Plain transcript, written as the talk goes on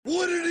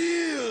what it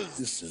is.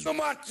 This is the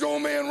Macho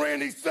Man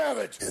Randy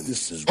Savage. And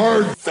this is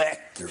Hard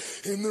Factor.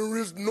 And there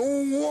is no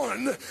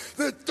one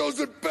that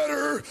does it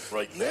better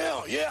right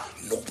now. Yeah,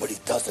 nobody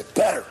does it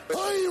better.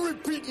 I ain't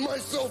repeating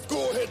myself.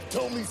 Go ahead,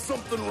 tell me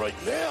something right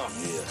now.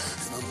 Yeah,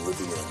 and I'm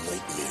living in a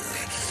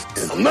nightmare.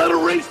 And I'm not a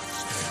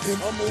racist.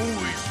 And I'm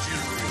always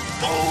cheering.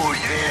 Oh,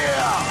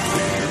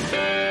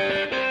 yeah.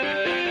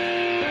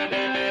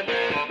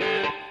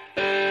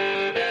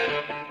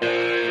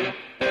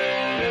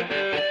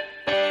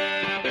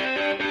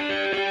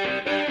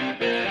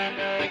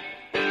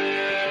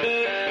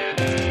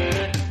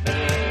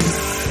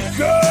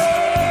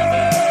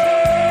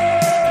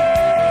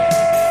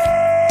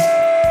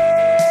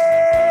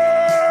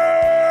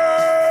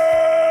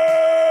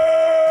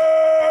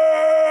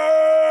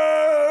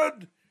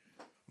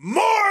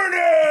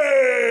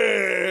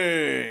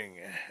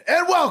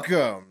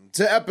 Welcome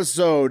to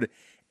episode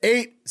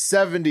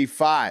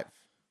 875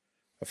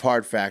 of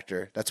Hard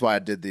Factor. That's why I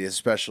did the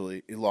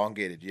especially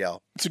elongated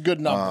yell. It's a good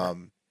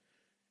number.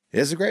 It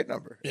is a great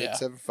number. Yeah.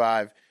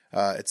 875.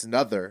 It's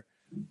another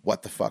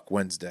What the Fuck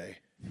Wednesday,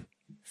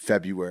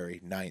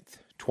 February 9th,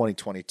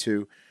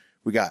 2022.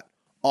 We got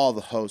all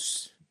the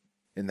hosts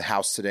in the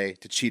house today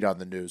to cheat on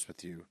the news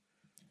with you.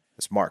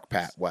 It's Mark,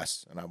 Pat,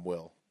 Wes, and I'm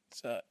Will.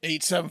 It's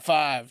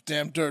 875,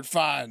 damn dirt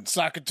fine.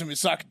 Sock it to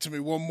me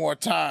one more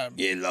time.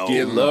 Get low.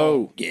 Get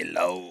low. Get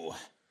low.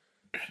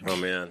 Oh,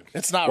 man.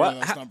 It's not really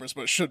those numbers,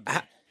 but it should be.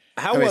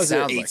 How was it?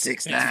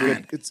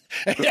 869. It's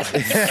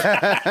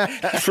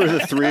For the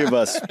three of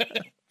us,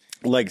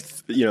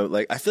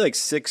 I feel like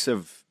six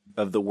of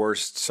the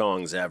worst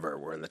songs ever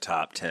were in the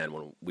top 10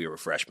 when we were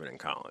freshmen in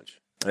college.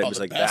 It was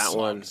the like best that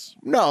one. songs.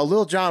 No,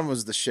 Lil Jon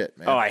was the shit,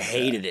 man. Oh, I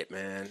hated it,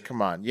 man.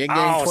 Come on. Yang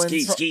Gang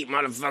Twins. Skeet,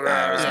 motherfucker.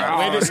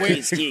 Yeah,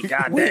 Skeet,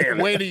 goddamn.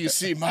 Wait till you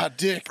see my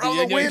dick. From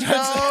the Yang Gang windows.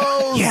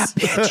 Yeah,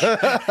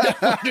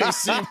 bitch. Wait till you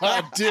see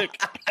my dick.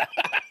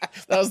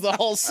 That was the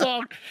whole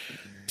song.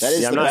 That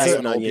is Yeah, I'm the not best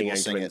hating when on old Yang people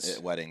Gang sing it Twins.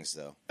 at weddings,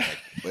 though.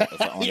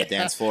 Like, on the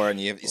dance floor, and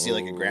you see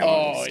like a grandma.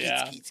 Oh, skeet,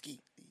 yeah. Skeet, skeet.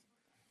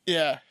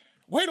 Yeah.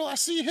 Wait till I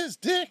see his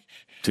dick.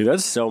 Dude,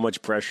 that's so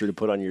much pressure to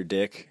put on your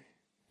dick.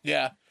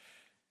 Yeah.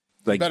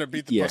 Like, Better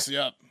beat the pussy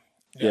up.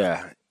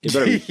 Yeah. It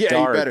better be Yeah, you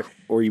dark, better.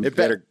 or you It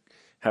better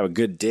have a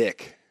good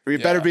dick. You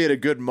better be at a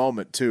good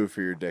moment too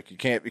for your dick. You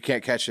can't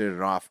catch it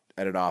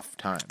at an off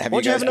time. Have Why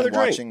you don't you guys have another been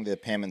drink? watching the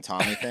Pam and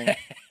Tommy thing?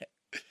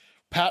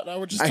 Pat and I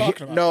were just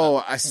talking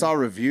about I saw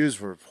reviews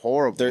were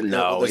horrible.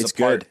 No, There's it's a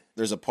part, good.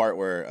 There's a part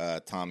where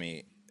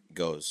Tommy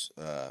goes,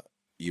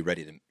 "You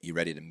ready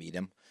to meet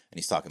him?" And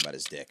he's talking about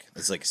his dick.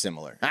 It's like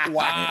similar.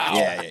 Wow.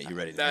 Yeah. You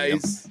ready to meet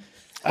him?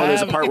 Oh,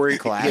 there's a part where he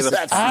has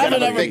a I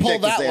haven't a ever big pulled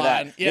dick to that say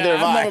line. that. Yeah, Neither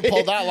have I've I. never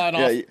pulled that line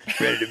off. Yeah, you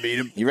ready to meet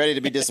him? You ready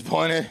to be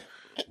disappointed?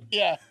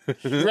 Yeah.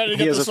 You ready to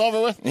get has this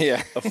over with?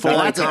 Yeah. a full-on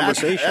That's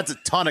conversation. that's a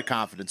ton of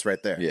confidence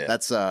right there. Yeah.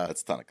 That's a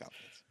ton of confidence.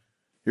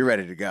 you're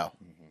ready to go.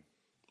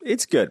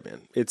 It's good,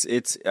 man. It's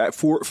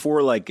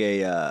for like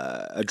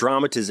a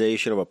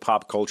dramatization of a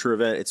pop culture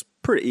event. It's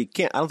pretty.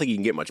 I don't think you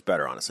can get much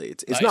better. Honestly,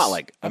 it's Nice. not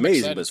like I'm amazing,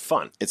 excited. but it's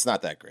fun. It's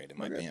not that great in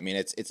my opinion. I mean,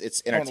 it's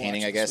watch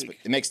entertaining, I this guess, week.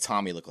 but it makes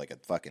Tommy look like a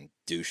fucking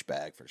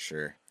douchebag for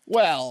sure.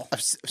 Well,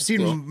 I've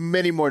seen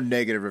many more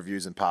negative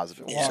reviews than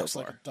positive so walks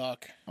far like a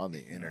duck. on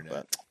the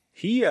internet.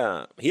 He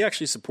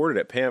actually supported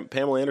it.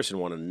 Pamela Anderson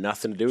wanted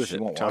nothing to do with She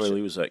it. won't Tommy watch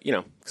Lee was like,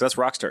 because that's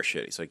rock star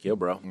shit. He's like, yo,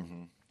 bro,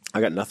 I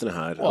got nothing to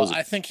hide. Well, was a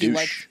I think he douche.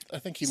 liked. I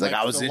think he It's liked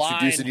like I was the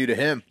introducing line. you to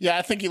him. Yeah,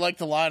 I think he liked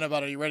the line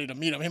about "Are you ready to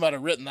meet him?" He might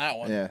have written that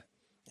one. Yeah.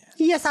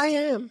 Yes, I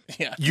am.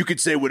 Yeah. You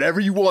could say whatever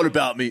you want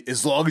about me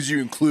as long as you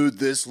include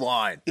this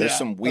line. There's Yeah,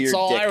 some weird That's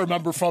all dick. I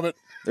remember from it.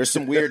 There's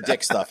some weird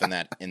dick stuff in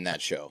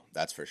that show.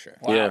 That's for sure.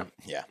 Wow. Yeah,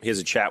 Yeah. He has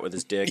a chat with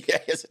his dick, Yeah,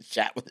 he has a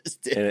chat with his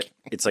dick. and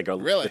it's like a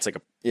Really? It's like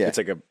a Yeah. it's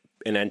like an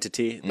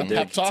entity. The dick.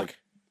 Pep It's talk. like-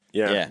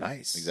 yeah. Yeah,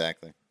 Nice.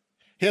 exactly.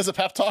 He has a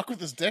pep talk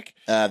with his dick.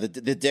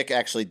 The dick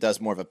actually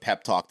does more of a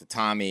pep talk to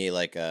Tommy,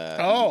 like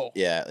Oh.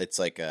 yeah, it's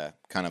like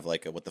kind of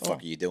like what the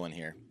fuck are you doing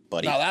here,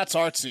 buddy? Now that's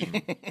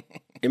artsy.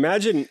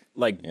 Imagine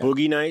like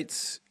Boogie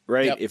Nights,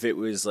 right? Yep. If it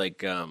was like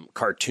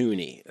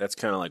cartoony, that's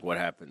kind of like what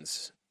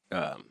happens.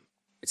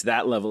 It's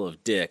that level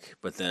of dick,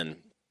 but then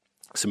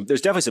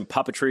there's definitely some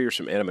puppetry or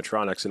some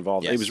animatronics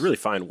involved. Yes. It was really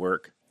fine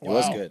work. It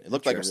was Wow. good. It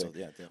looked like a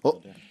real,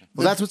 Well,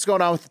 that's what's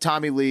going on with the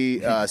Tommy Lee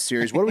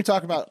series. What are we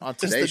talking about on Is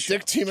today's the show?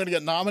 dick team going to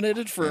get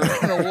nominated for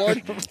an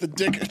award? The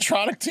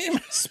Dickatronic team?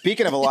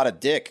 Speaking of a lot of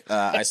dick,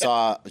 I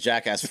saw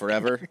Jackass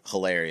Forever,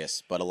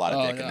 hilarious, but a lot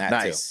of dick in yeah. that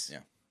Nice. too. Yeah.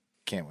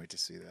 Can't wait to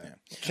see that.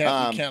 You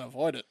can't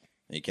avoid it.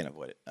 You can't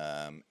avoid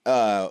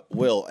it.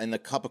 Will, in the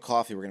cup of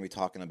coffee, we're going to be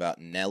talking about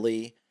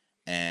Nelly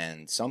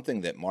and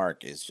something that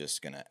Mark is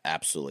just going to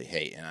absolutely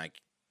hate. And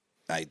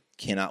I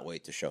cannot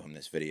wait to show him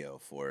this video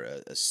for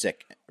a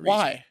sick reason.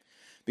 Why?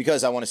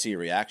 Because I want to see your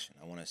reaction.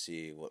 I want to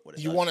see what it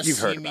You does. want to You've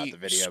see heard me about the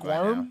video by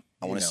squirm? now.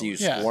 I want to see you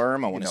Yeah.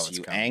 squirm. I want to know see it's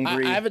you coming.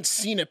 angry. I haven't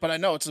seen it, but I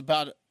know it's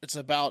about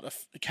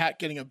a cat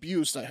getting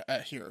abused. I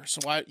hear. So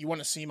why you want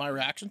to see my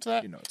reaction to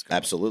that? You know it's coming.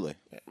 Absolutely.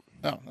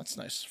 Oh, that's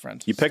nice,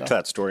 friend. You picked Stuff.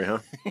 that story, huh?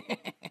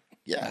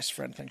 Yeah. Nice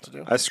friend thing to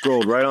do. I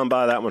scrolled right on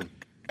by that one.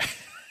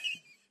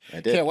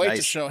 I did. Can't wait to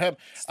Nice. show him.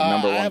 the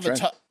number one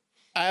trend.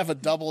 I have a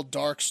double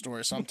dark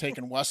story, so I'm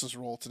taking Wes's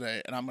role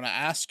today, and I'm going to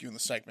ask you in the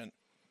segment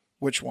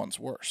which one's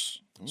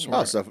worse.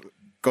 So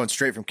going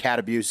straight from cat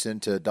abuse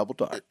into double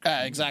dark.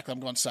 Exactly. I'm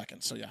going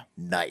second. So yeah.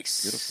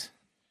 Nice. Beautiful.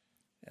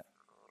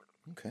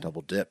 Okay.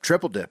 Double dip,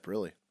 triple dip,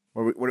 really.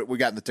 What we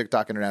got in the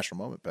TikTok International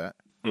Moment, Pat?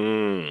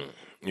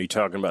 Are you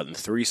talking about in the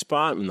 3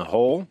 spot in the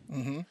hole?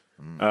 Man,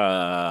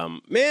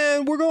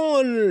 we're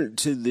going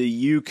to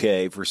the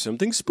UK for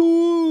something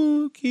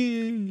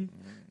spooky,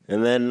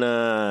 and then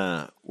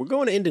we're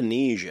going to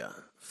Indonesia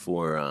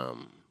for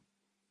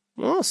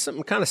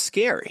something kind of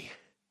scary.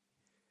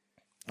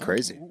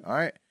 Crazy. All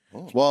right.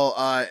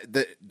 Well,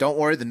 don't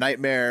worry. The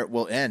nightmare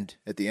will end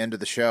at the end of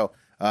the show.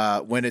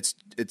 When it's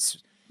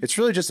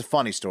really just a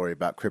funny story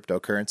about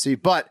cryptocurrency,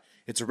 but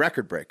it's a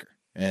record breaker,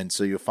 and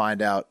so you'll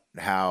find out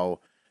how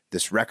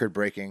this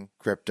record-breaking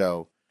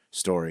crypto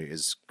story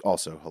is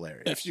also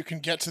hilarious. If you can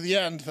get to the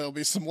end, there'll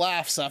be some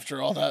laughs after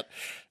all that.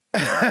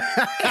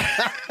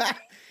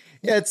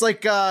 Yeah, it's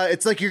like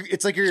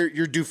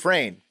your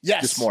Dufresne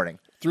this morning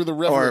Through the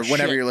river. or of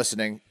whenever shit. you're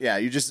listening. Yeah,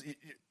 you just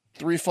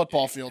 3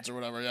 football fields or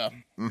whatever. Yeah.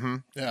 Mm-hmm.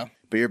 Yeah.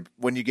 but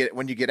when you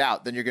get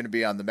out, then you're going to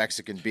be on the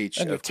Mexican beach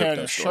And you're of tearing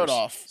crypto your stores. shirt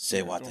off.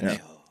 Say what? Yeah.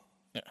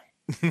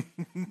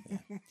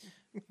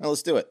 Well,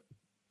 let's do it.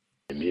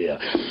 Yeah.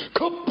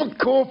 Cup of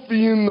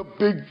coffee in the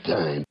big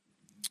time.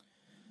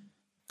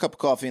 Cup of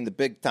coffee in the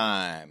big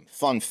time.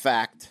 Fun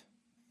fact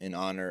in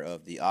honor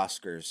of the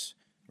Oscars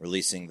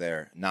releasing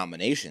their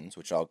nominations,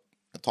 which I'll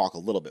talk a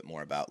little bit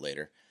more about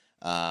later.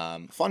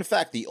 Fun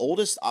fact, the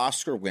oldest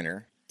Oscar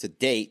winner to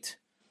date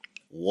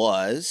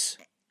was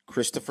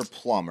Christopher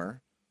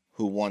Plummer,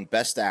 who won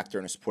Best Actor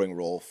in a Supporting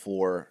Role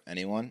for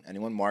anyone?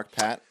 Mark,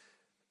 Pat?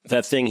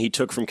 That thing he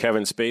took from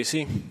Kevin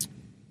Spacey.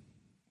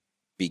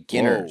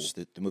 Beginners.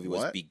 Whoa. The movie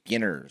was What?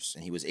 Beginners,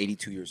 and he was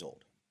 82 years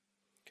old.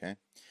 Okay.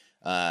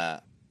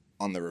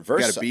 On the reverse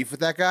You got a side, beef with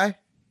that guy?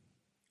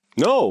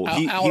 No,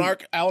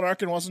 Alan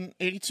Arkin wasn't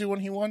 82 when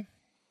he won?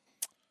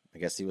 I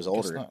guess he was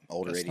older, not.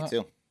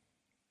 82.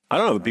 I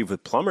don't have a beef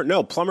with Plummer.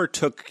 No, Plummer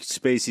took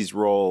Spacey's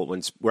role when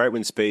everyone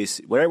When learned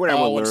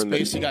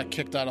Spacey that. got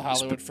kicked out of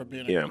Hollywood for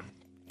being Yeah,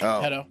 a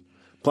pedo.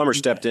 Plummer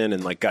stepped in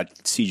and got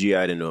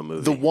CGI'd into a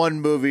movie. The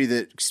one movie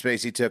that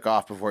Spacey took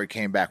off before he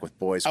came back with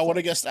Boys I Club. would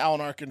have guessed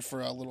Alan Arkin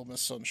for Little Miss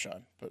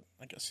Sunshine, but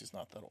I guess he's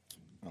not that old.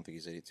 I don't think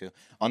he's 82.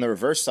 On the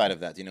reverse side of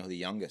that, do you know who the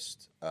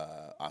youngest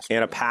Oscar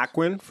Anna winner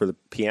Paquin for the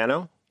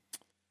piano.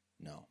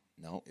 is?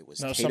 No, it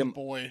was No, some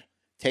boy.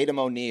 Tatum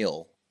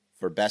O'Neal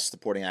for Best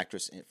Supporting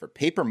Actress for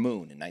Paper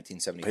Moon in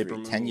 1973. Paper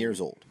 10 Moon. years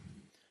old.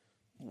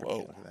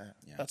 Whoa.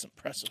 That's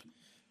impressive.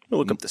 We'll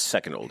look up the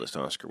second oldest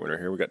Oscar winner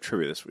here. We got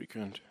trivia this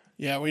weekend.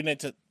 Yeah, we need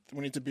to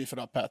beef it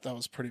up, Pat. That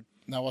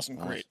wasn't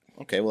great.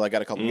 Okay, well, I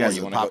got a couple more. guys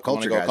You are want the to pop go,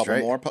 culture go a guys, couple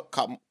right? more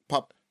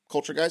pop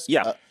culture guys?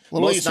 Yeah.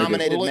 Little Most Easter,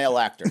 nominated Little- male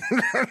actor.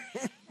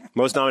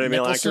 Most nominated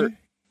male Nicholson?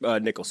 actor.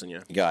 Nicholson.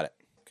 Yeah. You got it.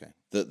 Okay.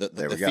 The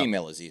we go.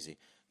 female is easy.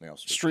 Meryl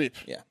Streep. Streep.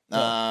 Yeah.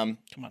 Come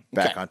on.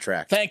 Back Okay. on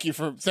track. Thank you.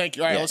 All right,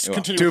 Yeah, let's you're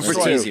continue welcome. with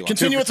the Two for story. two.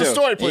 Continue with the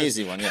story, please.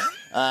 Easy one, yeah.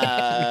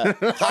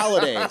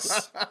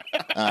 Holidays.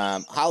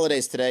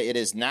 Holidays today. It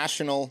is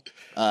National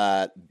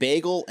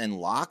Bagel and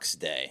Lox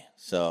Day.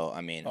 So,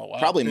 I mean, Oh, wow.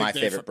 probably Big my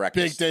day favorite for-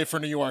 breakfast. Big day for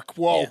New York.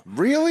 Whoa. Yeah.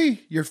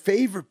 Really? Your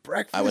favorite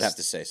breakfast? I would have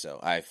to say so.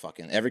 I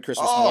fucking every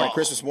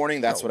Christmas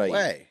morning. That's what I eat.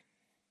 Way.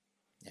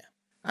 Yeah.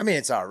 I mean,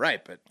 it's all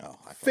right, but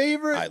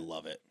favorite? I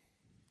love it.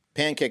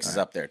 Pancakes is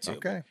up there too.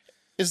 Okay.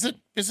 Is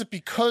it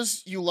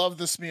because you love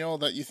this meal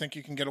that you think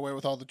you can get away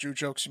with all the Jew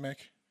jokes you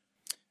make?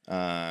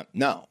 No,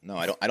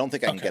 I don't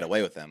think I can get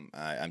away with them.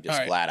 I'm just All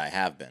right. glad I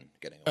have been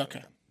getting away Okay.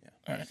 with them.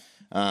 Yeah.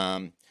 All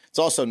right. It's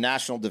also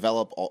National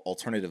Develop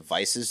Alternative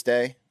Vices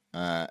Day,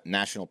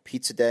 National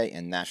Pizza Day,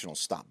 and National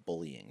Stop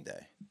Bullying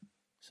Day.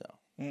 So,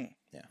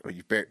 Well,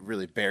 you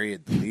really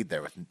buried the lead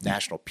there with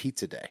National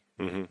Pizza Day.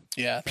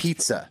 Yeah.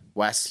 Pizza,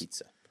 Wes.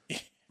 pizza.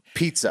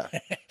 Pizza.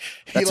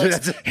 He likes,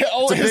 that's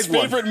his big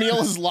one. favorite meal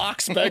is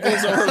lox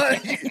bagels over.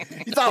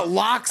 You thought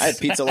lox? I had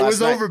pizza It last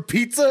was night. over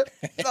pizza.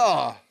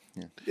 Oh,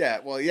 yeah.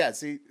 Well, yeah.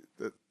 See,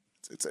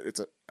 it's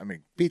a. I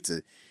mean,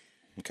 pizza.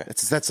 Okay.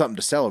 That's something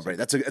to celebrate.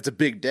 That's a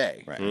big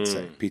day. Right. I'd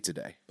say Pizza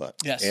Day. But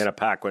Yes. Anna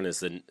Paquin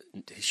is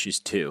she's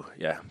 2.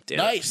 Yeah. Damn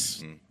it.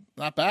 Nice.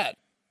 Not bad.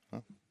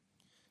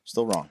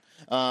 still wrong.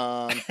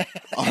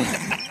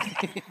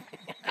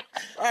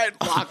 All right,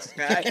 lox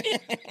guy.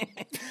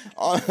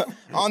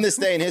 On this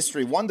day in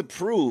history, one to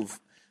prove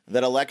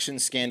that election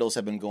scandals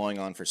have been going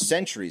on for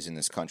centuries in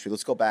this country.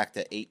 Let's go back to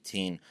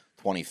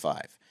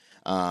 1825.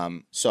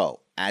 So,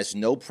 as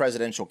no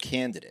presidential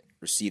candidate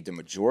received a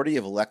majority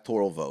of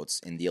electoral votes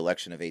in the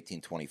election of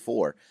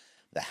 1824,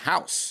 the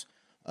House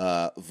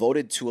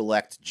voted to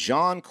elect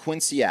John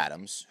Quincy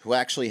Adams, who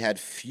actually had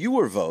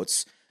fewer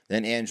votes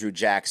than Andrew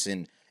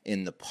Jackson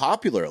in the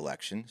popular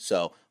election.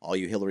 So all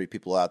you Hillary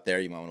people out there,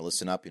 you might want to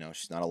listen up. You know,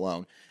 she's not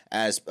alone.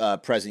 As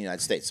president of the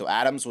United States. So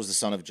Adams was the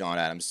son of John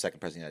Adams, second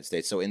president of the United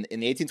States. So in the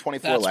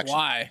 1824 That's election.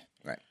 why.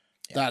 Right.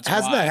 That's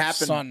Hasn't why. that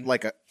happened? Son.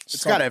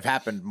 It's got to have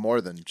happened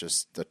more than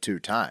just the 2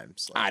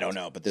 times. I don't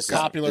know, but this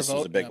Popular is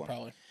vote? a big Yeah, one.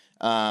 probably.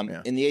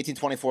 In the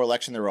 1824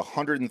 election, there were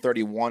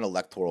 131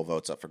 electoral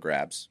votes up for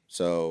grabs.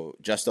 So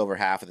just over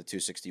half of the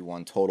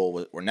 261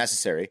 total were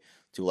necessary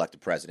to elect a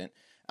president.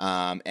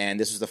 And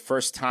this was the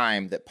first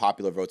time that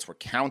popular votes were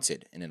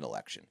counted in an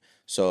election.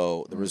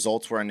 So the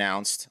results were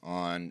announced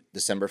on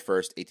December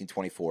 1st,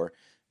 1824.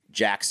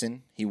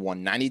 Jackson, he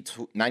won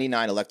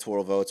 99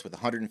 electoral votes with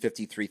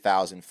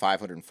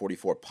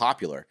 153,544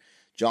 popular.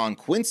 John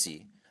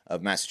Quincy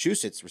of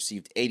Massachusetts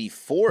received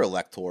 84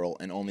 electoral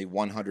and only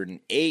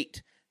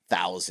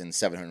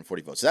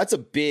 108,740 votes. So that's a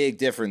big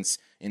difference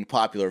in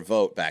popular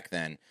vote back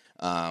then,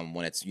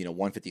 when it's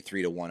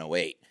 153 to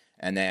 108.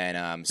 And then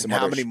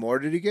how many more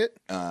did he get?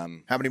 How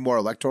many more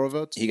electoral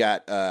votes? He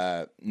got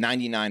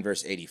 99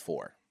 versus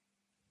 84.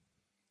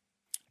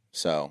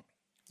 So,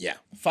 yeah.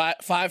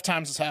 Five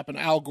times this happened.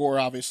 Al Gore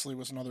obviously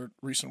was another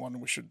recent one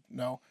we should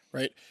know,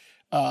 right?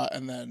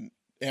 And then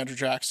Andrew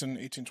Jackson,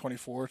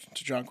 1824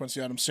 to John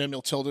Quincy Adams.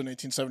 Samuel Tilden,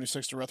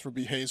 1876 to Rutherford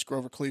B. Hayes.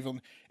 Grover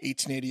Cleveland,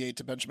 1888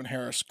 to Benjamin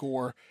Harris.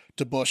 Gore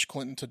to Bush.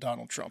 Clinton to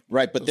Donald Trump.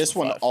 Right, but Those this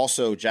were one five.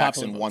 also,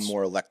 Jackson Popular won votes.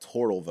 more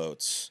electoral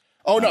votes.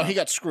 Oh, no, he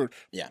got screwed.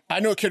 Yeah.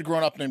 I knew a kid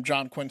growing up named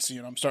John Quincy,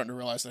 and I'm starting to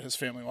realize that his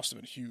family must have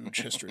been huge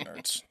history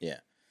nerds. Yeah.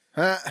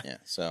 Huh? Yeah,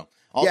 so...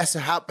 So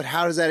how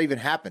does that even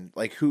happen?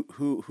 Like who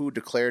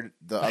declared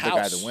the other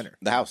guy the winner?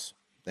 The House.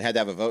 They had to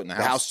have a vote in the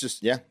House. The House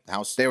just the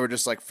House. They were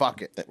just like,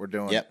 fuck it, we're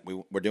doing it.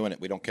 We're doing it.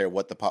 We don't care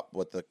what the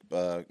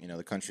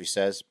the country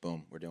says.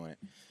 Boom, we're doing it.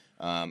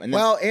 And then,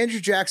 Well, Andrew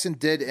Jackson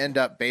did end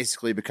up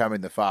basically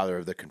becoming the father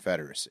of the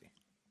Confederacy.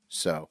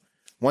 So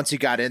once he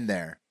got in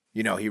there,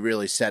 he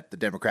really set the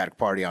Democratic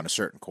Party on a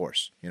certain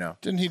course.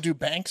 Didn't he do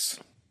banks?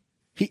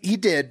 He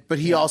did, but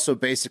he also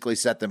basically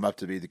set them up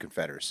to be the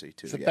Confederacy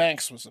too. The yeah.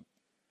 banks was a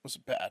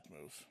bad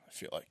move, I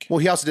feel like. Well,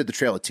 he also did the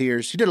Trail of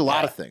Tears. He did a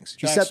lot of things.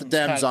 He set the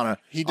Dems on a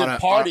he did on a,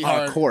 party on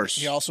hard. a course.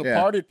 He also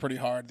Yeah. partied pretty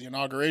hard. The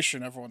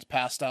inauguration, everyone's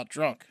passed out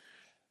drunk.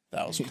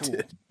 That was cool.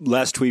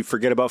 Last tweet,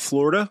 forget about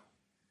Florida,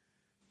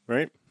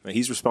 right?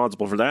 He's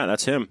responsible for that.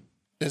 That's him.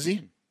 Is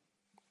he?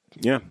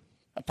 Yeah.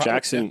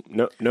 Jackson,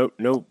 no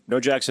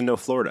Jackson, no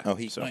Florida. oh,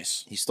 he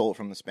Nice. he stole it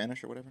from the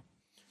Spanish or whatever.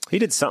 He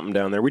did something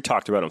down there. We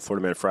talked about it on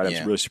Florida Man Friday.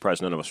 Yeah. I'm really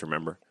surprised none of us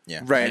remember.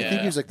 Yeah, Right. I Yeah.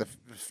 think he was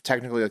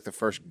technically the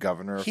first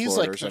governor of He's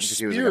Florida like or the something because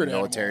he was spirit like a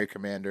military animal.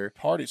 commander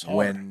Party's hard.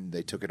 when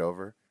they took it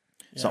over.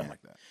 Something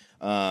like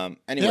that.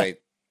 Anyway,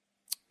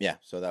 yeah.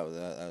 So that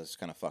was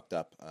kind of fucked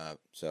up.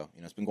 So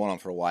it's been going on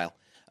for a while.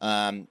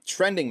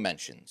 Trending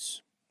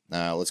mentions.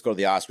 Let's go to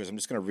the Oscars. I'm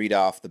just going to read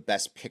off the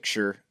Best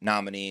Picture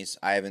nominees.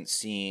 I've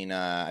seen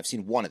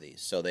one of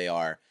these. So they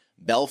are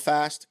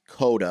Belfast,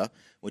 Coda,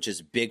 which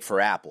is big for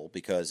Apple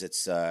because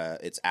it's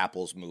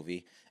Apple's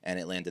movie, and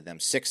it landed them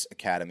 6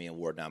 Academy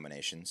Award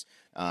nominations.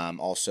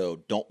 Also,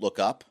 Don't Look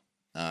Up,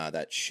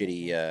 that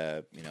shitty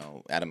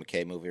Adam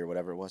McKay movie or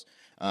whatever it was.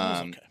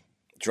 Okay.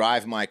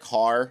 Drive My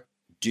Car,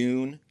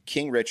 Dune,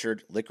 King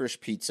Richard, Licorice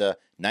Pizza,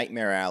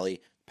 Nightmare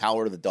Alley,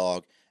 Power of the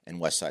Dog, and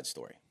West Side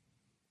Story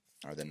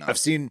are the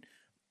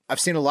I've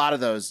seen a lot of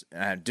those.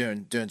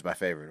 Dune's my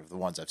favorite of the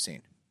ones I've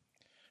seen.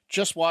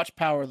 Just watch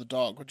Power of the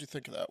Dog. What'd you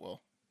think of that,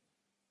 Will?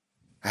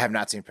 I have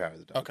not seen Power of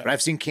the Dog, Okay. but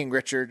I've seen King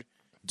Richard,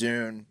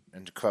 Dune,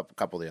 and a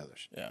couple of the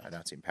others. Yeah. I've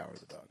not seen Power of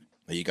the Dog.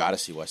 You got to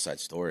see West Side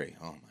Story.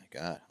 Oh my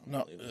god.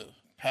 No,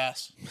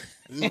 pass.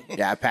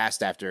 Yeah, I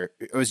passed after.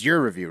 It was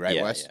your review, right,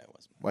 Yeah, Wes? yeah, it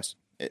was. Wes.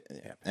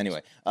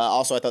 Anyway,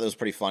 also I thought that was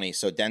pretty funny.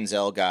 So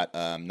Denzel got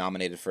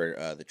nominated for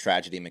the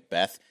tragedy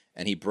Macbeth,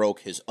 and he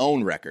broke his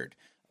own record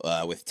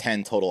with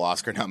 10 total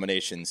Oscar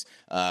nominations,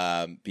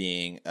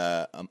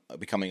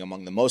 becoming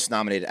among the most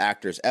nominated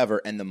actors ever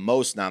and the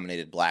most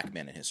nominated black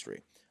man in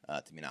history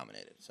to be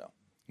nominated. So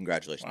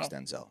congratulations,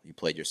 Denzel. You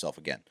played yourself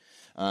again.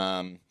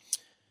 All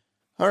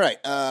right,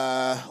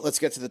 let's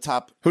get to the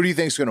top. Who do you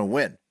think's going to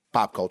win?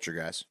 Pop culture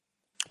guys.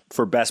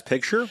 For Best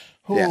Picture?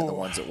 Yeah, the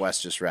ones that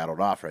Wes just rattled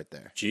off right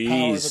there. Jeez.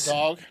 Power of the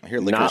Dog. I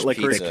hear Not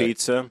Licorice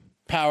Pizza.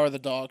 Power of the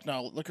Dog.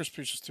 No, Licorice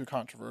Pizza is too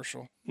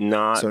controversial.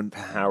 Not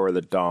Power of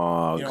the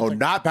Dog. You Oh, think-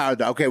 not Power of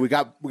the Dog. Okay, we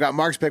got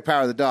Mark's pick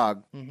Power of the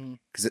Dog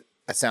because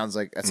that sounds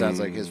like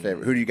his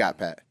favorite. Who do you got,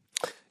 Pat?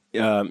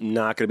 Not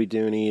going to be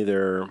doing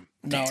either.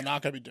 No,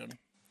 not gonna be doing.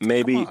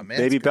 Maybe on, man,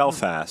 maybe it's good.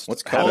 Belfast.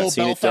 What's Haven't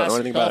seen it. Don't know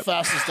anything about it.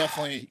 Belfast is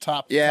definitely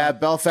top. Yeah,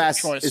 top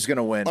Belfast choice. is going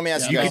to win. Let me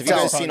ask Yeah, you guys: Have you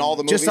Belfast guys seen all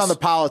the movies? Just on the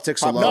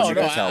politics alone, No, you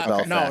no, can tell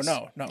Belfast.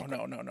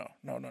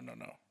 no.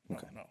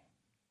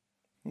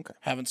 Okay.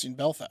 Haven't seen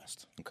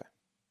Belfast. Okay.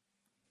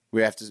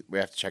 We have to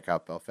check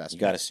out Belfast. You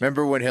gotta see.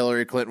 Remember when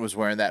Hillary Clinton was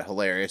wearing that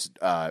hilarious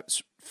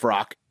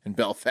frock in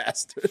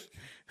Belfast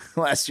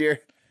last year?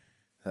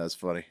 That was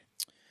funny.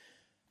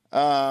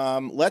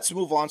 Let's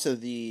move on to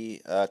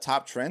the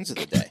top trends of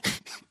the day.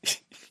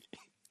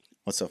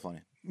 What's so funny?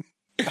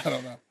 I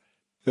don't know.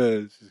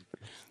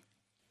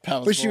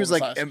 But she was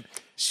like,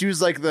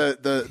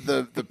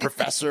 the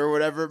professor or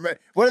whatever.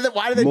 Why did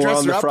they More dress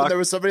on her the up? frock. And there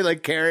was somebody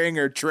like carrying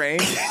her train.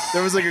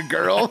 There was like a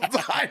girl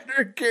behind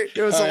her. It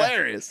was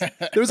hilarious.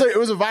 It was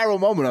a viral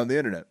moment on the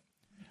internet.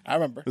 I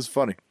remember. It was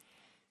funny.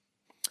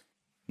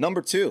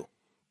 Number 2,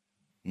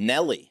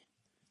 Nelly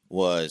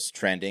was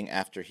trending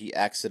after he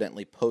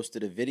accidentally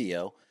posted a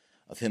video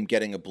of him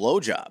getting a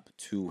blowjob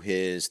to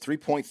his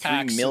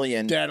 3.3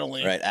 million.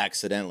 Accidentally. Right,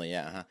 accidentally,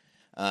 yeah.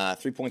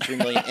 3.3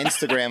 million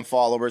Instagram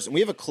followers. And we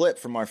have a clip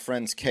from our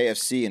friends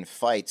KFC and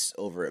Fights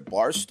over at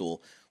Barstool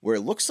where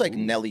it looks like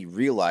Nelly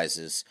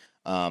realizes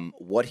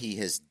what he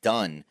has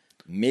done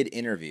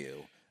mid-interview.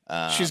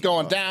 She's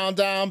going down,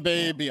 down,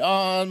 baby,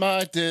 on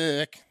my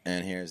dick.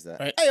 And here's that.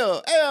 Right.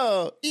 Ayo,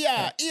 ayo,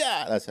 yeah,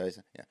 yeah. That's how he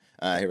said.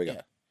 Yeah. Here we go.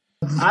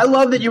 I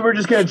love that you were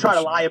just going to try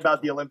to lie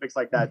about the Olympics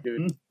like that,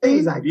 dude.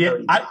 He's like, yeah,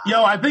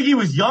 I think he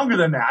was younger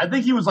than that. I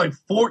think he was like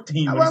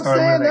 14 when he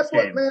started winning the next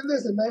game. Man,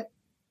 listen, man.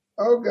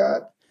 Oh,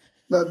 God.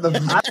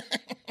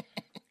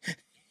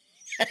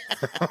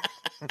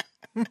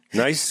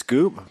 Nice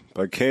scoop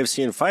by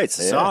KFC and Fights.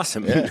 It's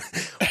awesome. Yeah.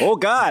 Oh,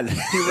 God.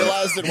 He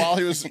realized it while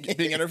he was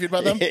being interviewed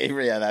by them?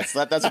 Yeah, that's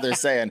what they're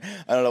saying.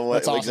 I don't know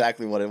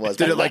exactly what it was.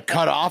 Did it like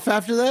cut off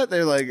after that?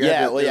 They're like,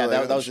 that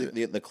was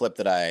the clip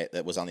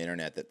that was on the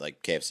internet that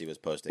like KFC was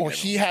posting. Or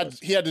he had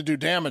to do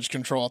damage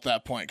control at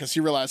that point because he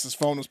realized his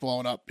phone was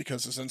blowing up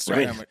because his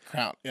Instagram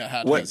account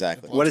had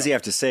exactly. What does he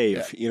have to say?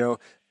 If, you know,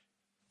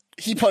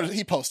 he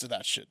posted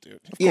that shit,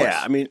 dude.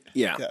 Yeah, I mean,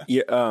 yeah.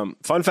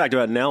 Fun fact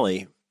about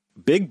Nelly: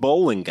 big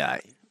bowling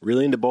guy,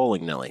 really into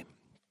bowling. Nelly.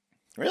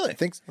 Really?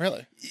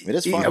 Really? It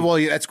is fun. Yeah, well,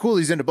 that's cool.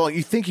 He's into bowling.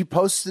 You think he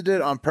posted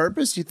it on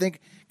purpose? You think?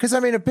 Because I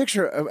mean, a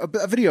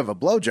video of a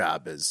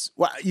blowjob is.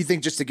 Well, you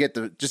think just to get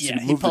to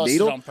move the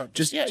needle,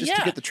 just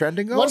to get the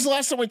trending going. When's the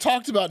last time we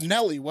talked about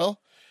Nelly?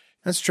 Will?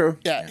 That's true.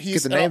 Yeah,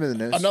 get the name of the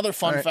news. Another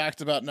fun fact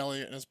about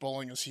Nelly and his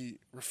bowling is he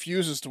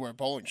refuses to wear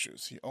bowling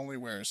shoes. He only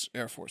wears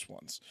Air Force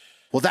Ones.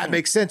 Well, that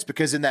makes sense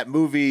because in that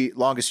movie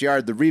Longest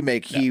Yard, the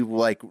remake, he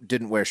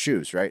didn't wear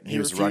shoes, right? He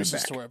was a running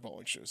refuses back. to wear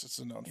bowling shoes. It's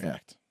a known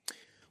fact.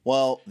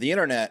 Well, the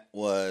internet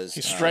was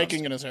he's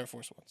striking in his Air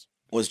Force Ones.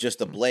 Was just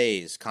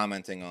ablaze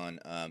commenting on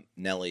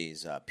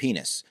Nelly's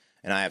penis,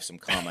 and I have some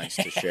comments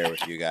to share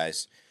with you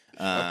guys.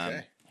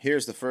 Okay.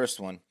 Here's the first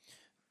one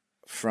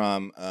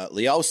from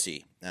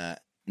Leosi.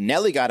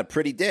 Nelly got a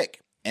pretty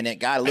dick, and it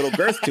got a little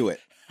girth to it.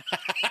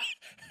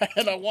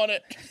 And I want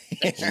it.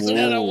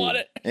 And I want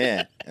it.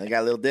 Yeah, and it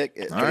got a little dick,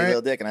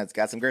 little dick, and it's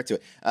got some girth to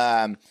it.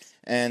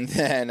 And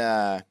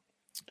then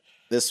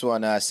this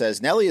one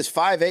says, Nelly is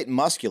 5'8" and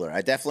muscular.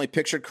 I definitely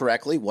pictured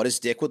correctly what his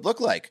dick would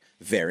look like.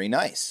 Very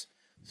nice.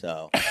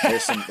 So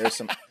there's some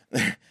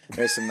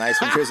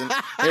nice ones.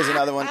 Here's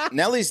another one.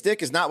 Nelly's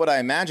dick is not what I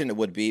imagined it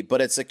would be,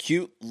 but it's a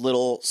cute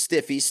little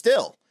stiffy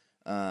still.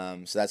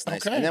 So that's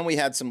nice. Okay. And then we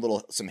had some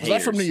haters. Was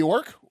that from New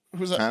York?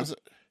 Who's that? Huh?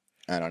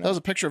 I don't know. That was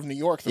a picture of New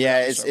York.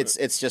 Yeah,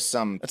 it's just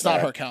some. It's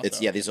not her account.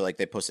 These are like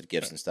they posted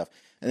GIFs and stuff.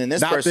 And then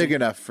this not person, big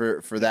enough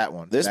for that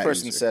one. This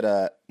person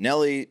said,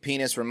 "Nelly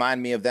penis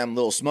remind me of them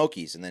Little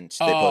Smokies," and then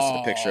they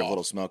posted a picture of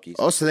Little Smokies.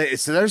 Oh, so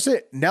there's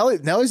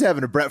Nelly's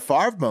having a Brett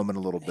Favre moment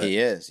a little bit. He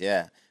is,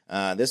 yeah.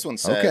 This one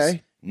says,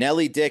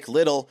 Nelly dick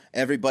little.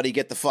 Everybody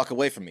get the fuck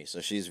away from me. So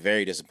she's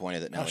very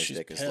disappointed that Nelly's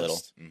dick is little.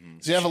 Mm-hmm.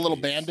 Does he have a little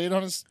Band-Aid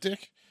on his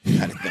dick?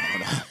 I don't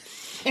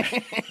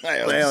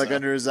know. Like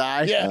under his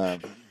eye. Yeah.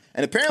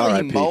 And apparently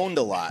he moaned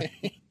a lot.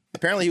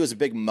 Apparently he was a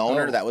big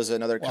moaner. That was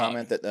another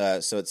comment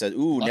that. So it said,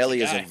 "Ooh,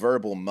 Nelly is a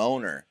verbal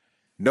moaner."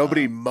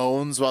 Nobody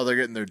moans while they're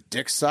getting their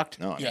dick sucked.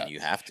 No, I mean, you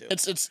have to.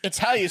 It's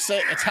how you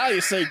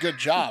say good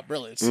job.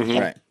 Really, it's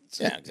right.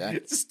 Yeah, exactly.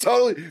 It's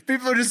totally.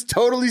 People are just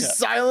totally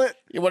silent.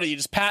 What are you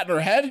just patting her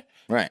head?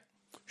 Right.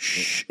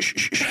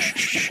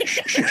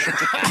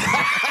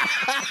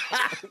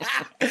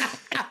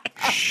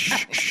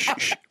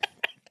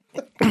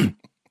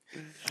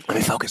 Let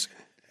me focus.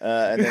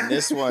 And then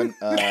this one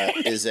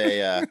is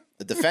a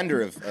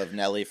defender of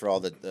Nelly for all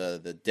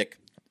the dick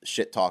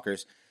shit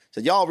talkers.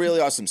 Said, y'all really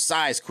are some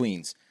size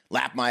queens.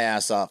 Lap my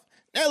ass off.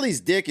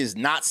 Nelly's dick is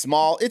not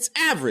small. It's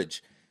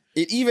average.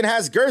 It even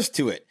has girth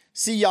to it.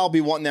 See y'all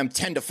be wanting them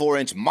 10 to 4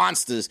 inch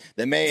monsters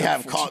that may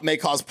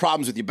cause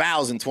problems with your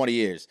bowels in 20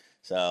 years.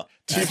 So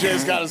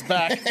TJ's got his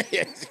back.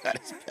 Yeah, he's got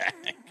his back.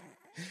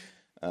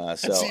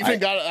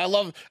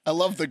 I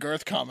love the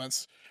girth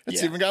comments.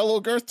 It's even got a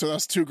little girth to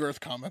those 2 girth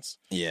comments.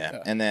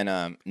 Yeah. And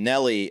then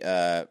Nelly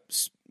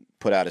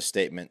put out a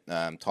statement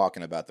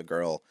talking about the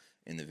girl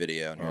in the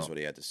video, and here's what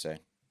he had to say.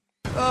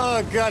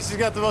 Oh, God, she's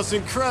got the most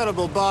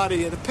incredible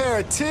body and a pair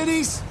of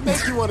titties.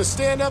 Make you want to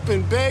stand up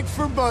and beg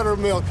for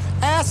buttermilk.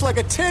 Ass like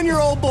a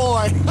 10-year-old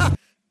boy.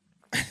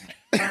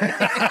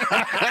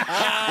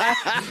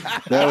 That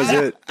was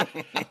it.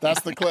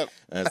 That's the clip.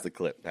 That's the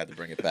clip. Had to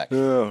bring it back.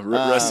 Oh,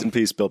 rest in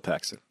peace, Bill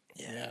Paxton.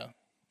 Yeah.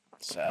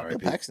 Bill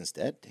Paxton's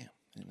dead? Damn.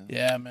 You know?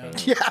 Yeah, man.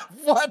 Yeah,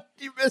 what?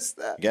 You missed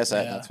that. I guess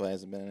that's why he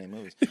hasn't been in any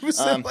movies. It was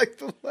in like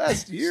the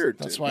last year.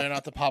 That's why you're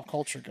not the pop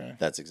culture guy.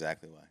 That's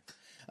exactly why.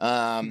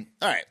 All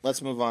right,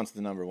 let's move on to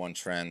the number 1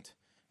 trend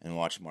and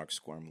watch Mark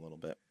squirm a little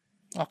bit.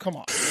 Oh, come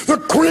on.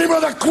 The cream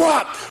of the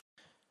crop!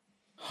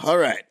 All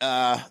right,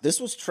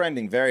 this was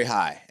trending very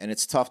high, and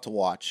it's tough to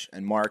watch.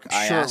 And Mark,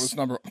 I'm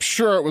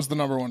sure it was the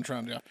number 1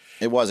 trend, yeah.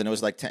 It wasn't. It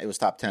was like it was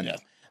top 10. Yeah.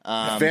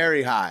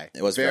 Very high.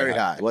 It was very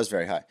high. It was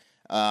very high.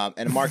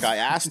 And Mark, I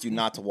asked you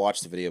not to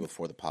watch the video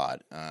before the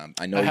pod.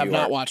 I know I have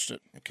not watched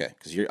it. Okay,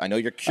 because I know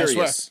you're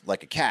curious,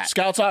 like a cat.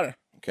 Scout's honor.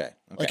 Okay.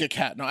 Like a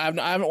cat. No, I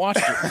haven't watched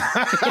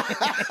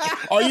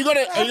it. Are you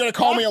gonna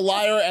call me a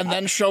liar and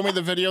then show me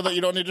the video that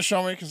you don't need to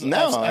show me? Because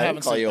I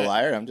haven't call you a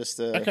liar. I'm just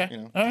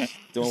okay. All right.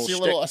 Doing a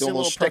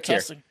little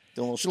protesting.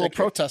 Doing a little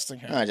protesting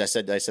here. I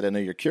said I know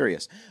you're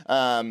curious.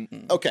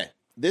 Okay,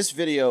 this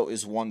video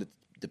is one that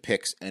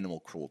depicts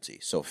animal cruelty.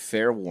 So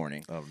fair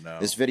warning. Oh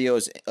no. This video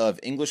is of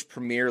English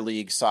Premier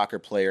League soccer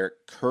player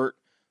Kurt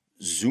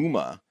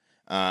Zouma.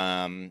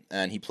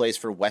 And he plays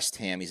for West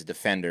Ham. He's a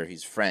defender.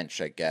 He's French,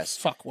 I guess.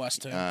 Fuck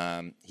West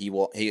Ham. He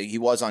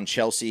was on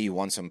Chelsea. He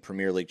won some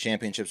Premier League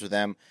championships with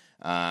them.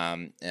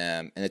 And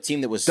a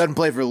team that was doesn't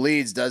play for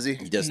Leeds, does he?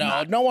 He does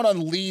not. No one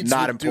on Leeds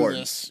Not would important.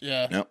 do this.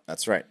 Yeah. No,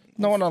 that's right.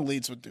 No one on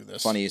Leeds would do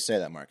this. Funny you say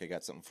that, Mark. I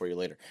got something for you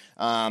later.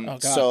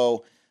 God.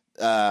 So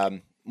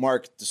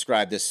Mark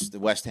described the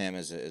West Ham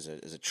as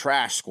a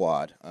trash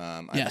squad.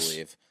 I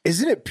believe.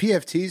 Isn't it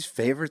PFT's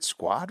favorite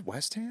squad,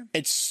 West Ham?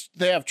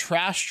 They have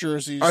trash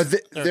jerseys.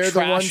 They're trash the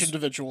ones,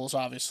 individuals,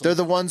 obviously. They're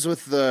the ones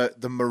with the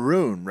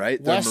maroon,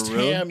 right? They're West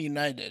maroon. Ham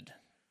United.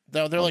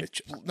 They're they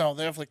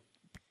have like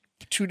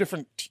two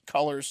different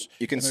colors.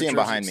 You can see him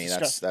behind me.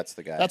 That's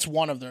the guy. That's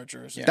one of their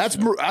jerseys.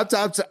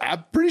 Yeah.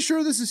 I'm pretty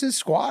sure this is his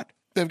squad.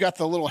 They've got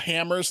the little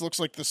hammers. Looks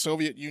like the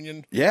Soviet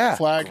Union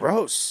flag.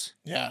 Gross.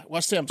 Yeah,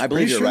 West Ham's. I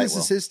believe you're right. This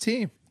is his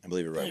team. I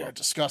believe you're right. They are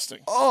disgusting.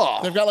 Oh,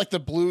 they've got like the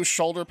blue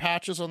shoulder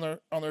patches on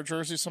their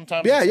jerseys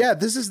sometimes. Yeah,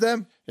 this is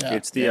them. Yeah.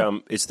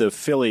 It's the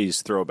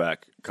Phillies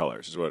throwback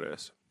colors is what it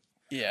is.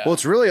 Yeah. Well,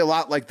 it's really a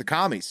lot like the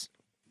commies,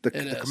 the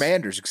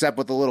Commanders, except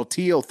with a little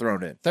teal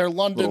thrown in. They're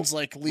London's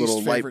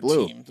least favorite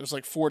blue. team. There's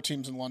 4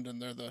 teams in London.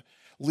 They're the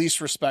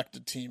least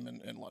respected team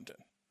in London.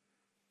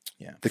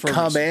 Yeah. The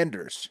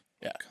Commanders.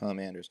 Yeah.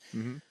 Commanders.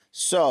 Mm-hmm.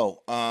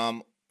 So,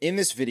 in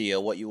this video,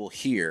 what you will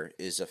hear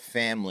is a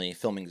family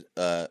filming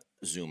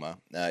Zuma.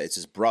 It's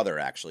his brother,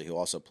 actually, who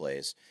also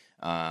plays.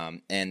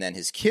 And then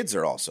his kids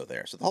are also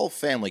there. So the whole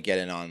family get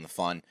in on the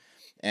fun.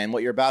 And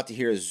what you're about to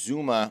hear is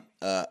Zuma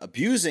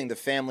abusing the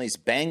family's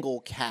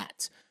Bengal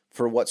cat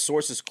for what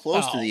sources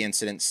close to the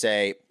incident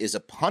say is a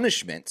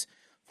punishment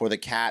for the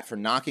cat for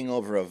knocking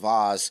over a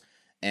vase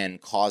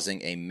and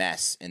causing a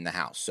mess in the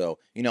house. So,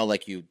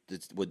 like you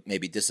would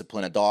maybe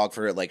discipline a dog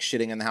for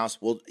shitting in the house.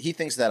 Well, he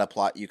thinks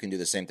that you can do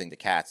the same thing to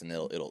cats and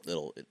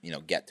it'll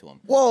get to them.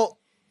 Well,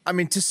 I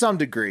mean, to some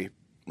degree,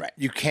 right?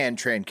 You can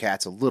train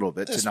cats a little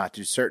bit to not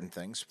do certain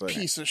things, but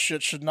piece of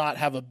shit should not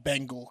have a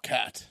Bengal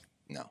cat.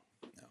 No.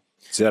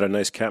 Is that a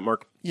nice cat,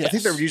 Mark? Yes. I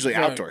think they're usually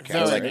outdoor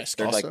cats.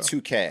 They're like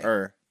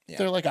 2K.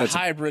 They're like a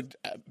hybrid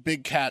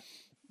big cat.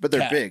 But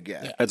they're big,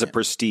 yeah. That's a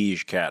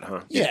prestige cat,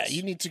 huh? Yeah,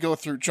 you need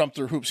to jump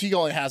through hoops. He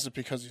only has it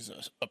because he's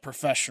a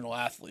professional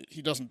athlete.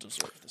 He doesn't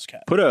deserve this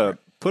cat. Put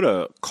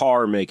a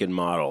car make and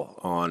model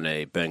on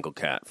a Bengal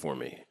cat for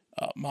me.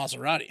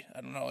 Maserati.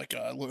 I don't know, like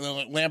a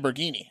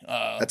Lamborghini.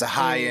 That's a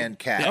high-end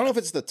cat. I don't know if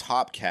it's the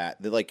top cat.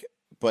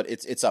 But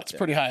it's up there. It's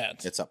pretty high end.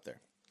 It's up there.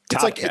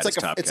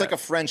 It's like a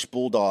French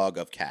bulldog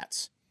of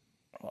cats.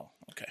 Oh,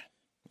 okay.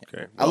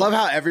 Okay. I love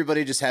how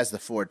everybody just has the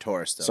Ford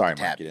Taurus, though. Sorry,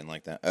 Mark, you didn't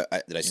like that.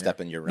 Did I step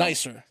in your realm?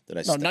 Nicer.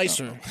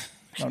 Nicer.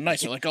 No,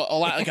 nicer. Like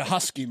a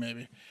husky,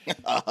 maybe.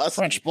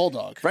 French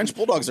bulldog. French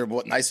bulldogs are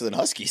nicer than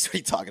huskies. What are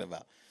you talking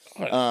about?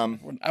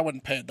 I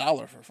wouldn't pay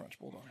 $1 for a French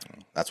bulldog.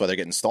 That's why they're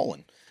getting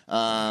stolen.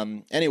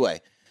 Anyway,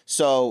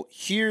 so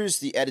here's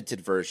the edited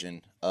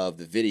version of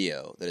the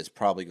video that is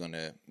probably going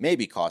to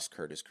maybe cost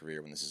Kurt his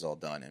career when this is all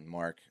done. And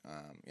Mark,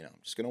 I'm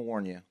just going to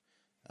warn you,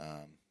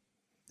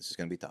 this is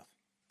going to be tough.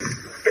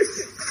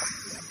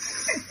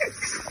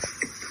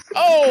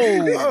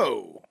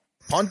 Oh!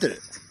 Punted it.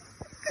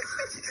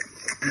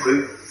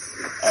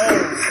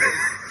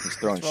 He's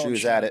throwing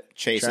shoes at it,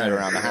 chasing it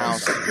around the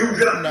house.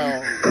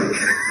 No.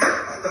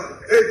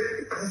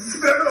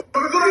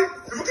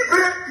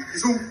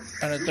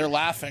 And they're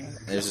laughing.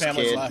 There's the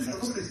family's kid. laughing.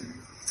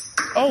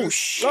 Oh,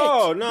 shit.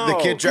 Oh, no. The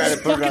kid tried to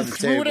put it on the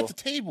threw table. it at the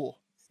table.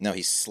 No,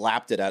 he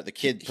slapped it out. The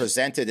kid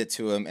presented it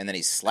to him, and then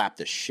he slapped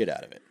the shit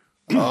out of it.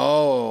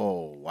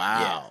 Oh,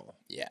 wow.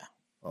 Yeah.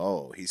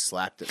 Oh, he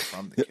slapped it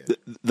from the kid.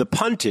 The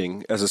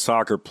punting as a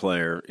soccer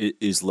player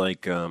is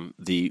like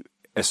the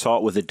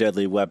assault with a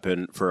deadly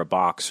weapon for a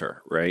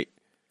boxer, right?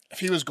 If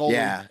he was goalie,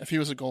 Yeah. If he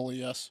was a goalie,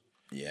 yes.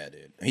 Yeah,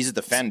 dude. He's a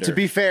defender. To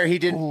be fair, he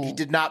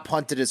did not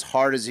punt it as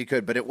hard as he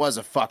could, but it was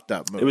a fucked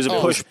up move. It was a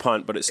push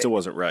punt, but it still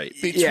wasn't right.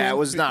 It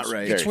was not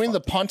right. Between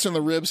the punt and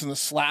the ribs and the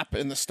slap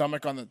in the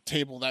stomach on the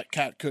table, that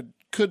cat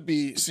could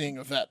be seeing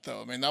a vet,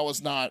 though. I mean, that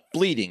was not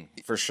bleeding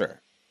for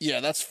sure. Yeah,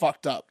 that's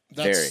fucked up.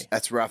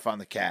 That's rough on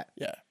the cat.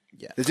 Yeah.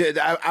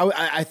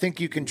 I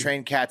think you can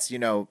train cats,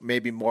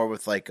 maybe more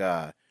with like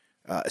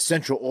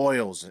essential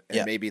oils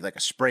and maybe like a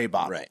spray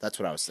bottle. Right. That's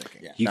what I was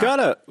thinking. You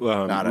gotta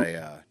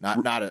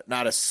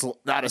not a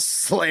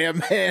slam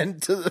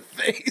hand to the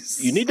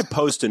face. You need to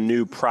post a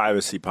new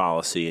privacy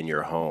policy in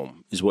your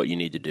home is what you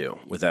need to do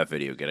with that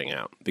video getting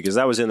out, because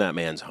that was in that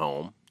man's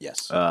home.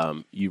 Yes.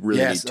 You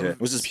really need to.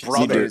 It was his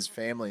brother, his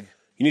family.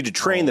 You need to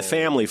train the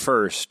family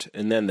first,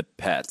 and then the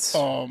pets.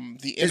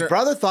 His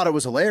brother thought it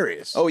was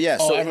hilarious. Oh yeah.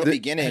 So in the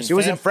beginning, it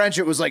was in French.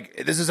 It was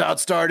like, "This is how it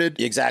started."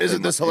 Exactly.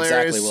 Isn't this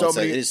hilarious? Exactly. Well, so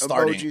many it is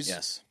starting. emojis.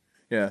 Yes.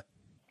 Yeah.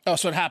 Oh,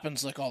 so it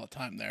happens like all the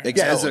time there. Yeah,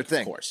 that's their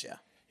thing. Of course, yeah.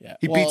 Yeah.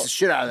 He beats the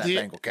shit out of that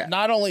Bengal cat.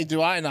 Not only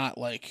do I not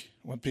like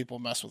when people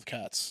mess with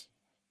cats,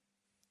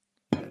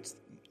 it's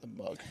the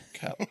mug.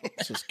 Cat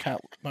it says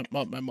cat.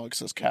 My mug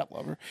says cat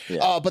lover.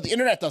 Yeah. But the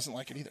internet doesn't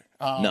like it either.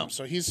 No.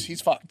 So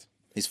he's fucked.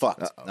 He's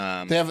fucked.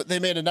 They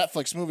made a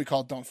Netflix movie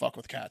called "Don't Fuck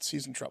with Cats."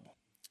 He's in trouble.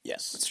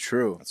 Yes, It's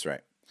true. that's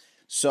right.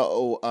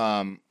 So,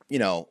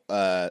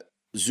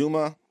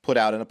 Zuma put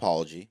out an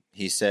apology.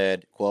 He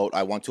said, quote,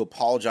 "I want to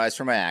apologize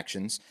for my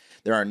actions.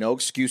 There are no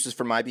excuses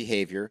for my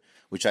behavior,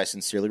 which I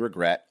sincerely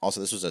regret." Also,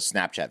 this was a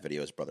Snapchat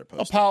video his brother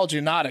posted.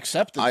 Apology not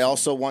accepted. I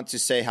also want to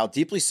say how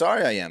deeply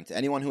sorry I am to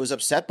anyone who was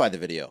upset by the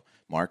video.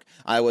 Mark,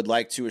 I would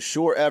like to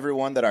assure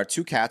everyone that our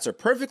 2 cats are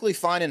perfectly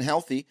fine and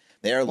healthy.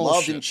 They are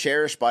loved and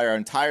cherished by our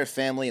entire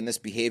family, and this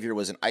behavior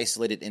was an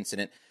isolated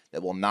incident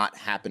that will not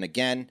happen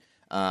again.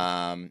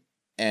 And,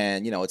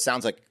 it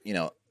sounds like,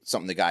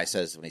 something the guy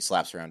says when he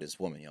slaps around his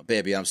woman.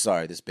 Baby, I'm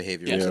sorry. This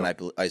behavior was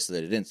an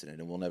isolated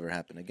incident and will never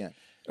happen again.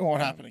 It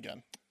won't happen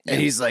again.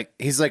 And he's like,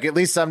 at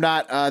least I'm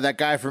not that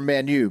guy from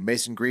Man U,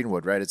 Mason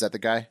Greenwood, right? Is that the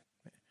guy?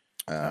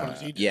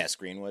 Yes,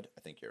 Greenwood.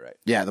 I think you're right.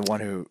 Yeah, the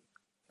one who.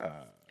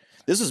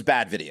 This is a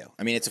bad video.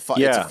 I mean, it's a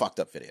fucked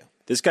up video.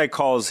 This guy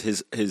calls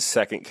his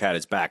second cat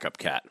his backup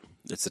cat.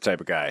 That's the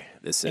type of guy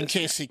this is. In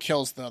case he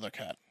kills the other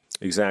cat.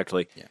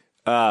 Exactly.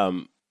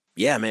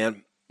 Yeah,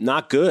 man.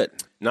 Not good.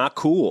 Not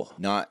cool.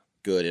 Not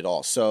good at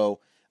all. So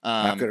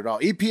not good at all.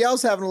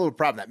 EPL's having a little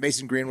problem. That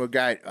Mason Greenwood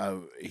guy,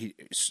 he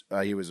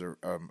was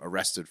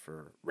arrested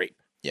for rape.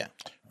 Yeah.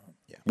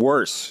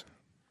 Worse.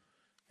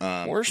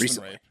 Worse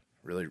recently. than rape.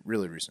 Really,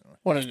 really recently.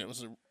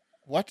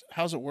 What?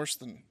 How's it worse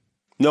than?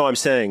 No, I'm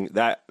saying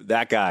that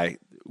guy,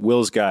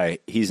 Will's guy,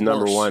 he's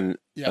number one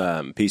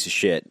piece of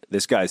shit.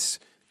 This guy's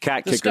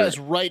cat kicker. This guy's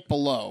right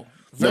below.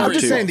 I'm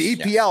just saying the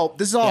EPL.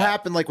 This has all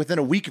happened like within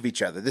a week of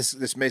each other.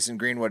 This Mason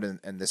Greenwood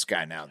and this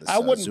guy now. This, I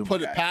wouldn't Zuma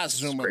put guy. it past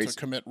Zuma to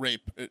commit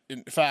rape.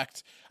 In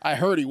fact, I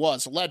heard he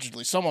was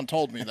allegedly. Someone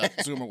told me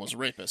that Zuma was a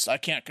rapist. I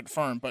can't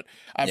confirm, but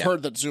I've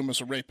heard that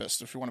Zuma's a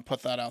rapist. If you want to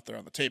put that out there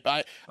on the tape,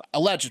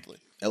 allegedly.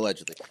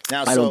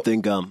 Now, I don't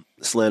think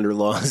slander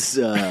laws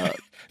No,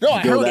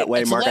 I go heard that it.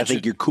 way, It's Mark. alleged. I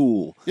think you're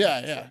cool.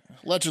 Yeah.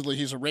 Allegedly,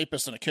 he's a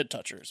rapist and a kid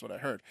toucher, is what I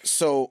heard.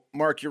 So,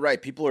 Mark, you're right.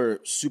 People are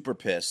super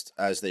pissed,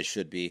 as they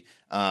should be.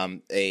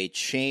 A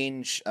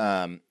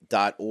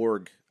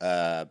change.org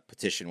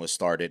petition was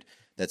started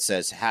that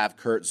says, "Have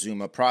Kurt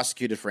Zuma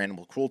prosecuted for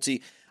animal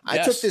cruelty." I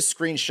took this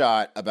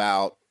screenshot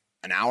about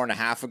an hour and a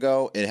half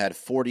ago. It had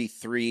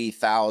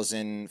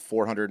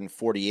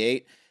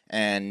 43,448,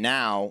 and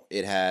now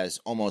it has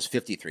almost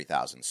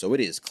 53,000. So it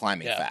is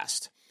climbing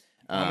fast.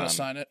 I'm going to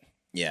sign it.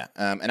 Yeah,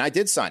 and I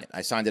did sign it.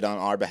 I signed it on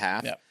our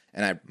behalf. Yeah.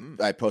 And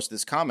I posted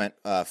this comment,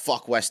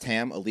 fuck West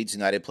Ham, a Leeds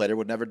United player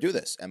would never do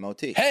this,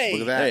 MOT. Hey!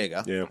 Look at that. There you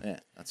go. Yeah,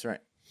 that's right.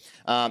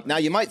 Now,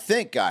 you might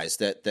think, guys,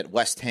 that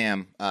West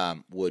Ham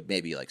would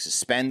maybe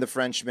suspend the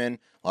Frenchman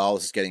while all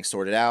this is getting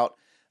sorted out.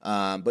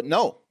 But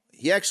no,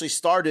 he actually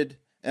started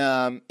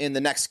in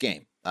the next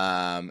game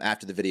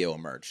after the video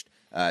emerged.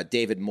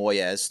 David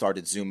Moyes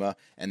started Zuma,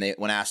 and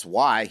when asked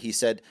why, he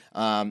said,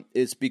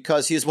 it's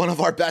because he's one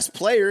of our best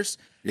players.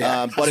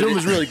 Yeah, but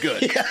Zuma's really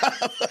good.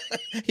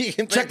 He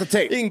can check the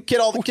tape. He can kick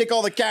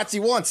all the cats he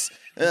wants.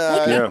 He's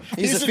a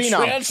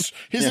phenom.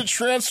 He's a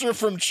transfer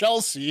from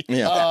Chelsea.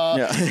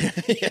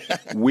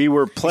 We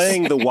were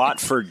playing the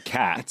Watford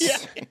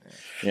Cats.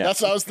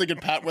 That's what I was thinking,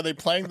 Pat. Were they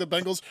playing the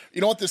Bengals?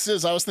 You know what this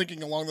is? I was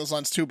thinking along those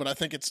lines too, but I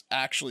think it's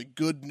actually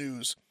good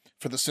news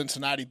for the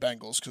Cincinnati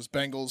Bengals because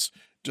Bengals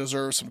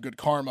deserve some good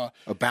karma.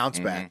 A bounce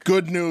back.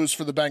 Good news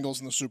for the Bengals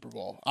in the Super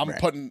Bowl. I'm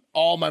putting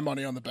all my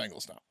money on the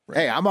Bengals now.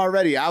 Hey, I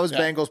was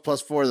Bengals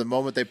 +4 the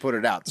moment they put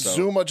it out. So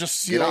Zuma just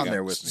sealed. Get on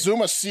there with me.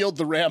 Zuma sealed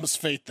the Rams'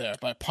 fate there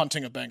by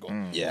punting a Bengal. To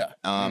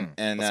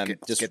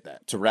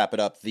wrap it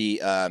up,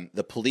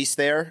 the police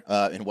there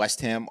in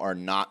West Ham are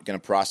not going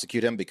to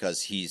prosecute him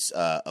because he's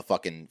a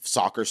fucking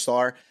soccer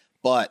star.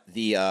 But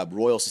the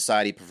Royal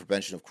Society for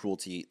Prevention of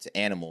Cruelty to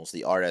Animals,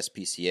 the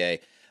RSPCA,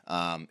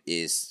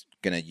 is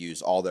going to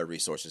use all their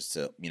resources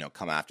to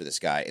come after this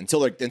guy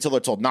until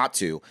they're told not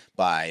to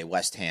by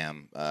West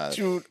Ham,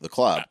 the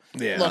club.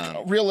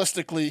 Look,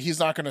 realistically, he's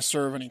not going to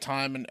serve any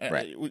time.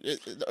 And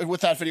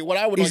with that video, what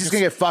I would he's like just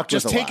going to get fucked.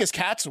 Just with take his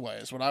cats away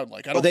is what I would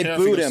like. I don't they care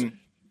boot if he him.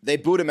 They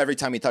boot him every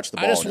time he touched the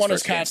ball. I just want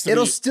his cats to.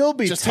 It'll still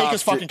be just tough take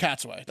his fucking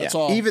cats away. That's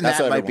all. Even that's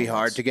that might be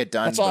hard to get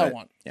done. That's all I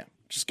want. Yeah,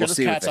 just get his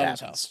cats out of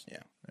his house. Yeah.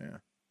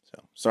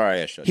 So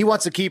sorry, I should. He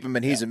wants to keep him,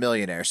 and he's a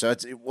millionaire. So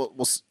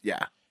we'll see.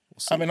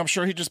 I mean, I'm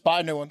sure he'd just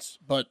buy new ones,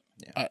 but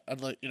I'd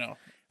like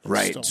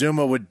Right, still.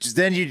 Zuma would.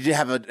 Then you'd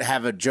have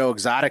a Joe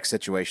Exotic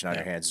situation on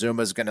your hands.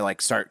 Zuma's going to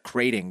start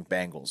creating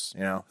Bengals.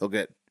 He'll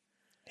get.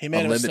 He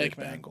made a unlimited mistake,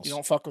 man. Bengals. You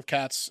don't fuck with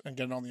cats and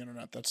get it on the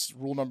internet. That's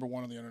rule number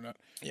 1 on the internet.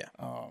 Yeah.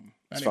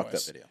 It's fucked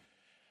up video.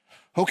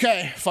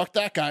 Okay, fuck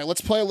that guy.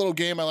 Let's play a little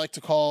game I like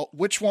to call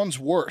Which One's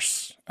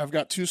Worse? I've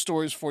got 2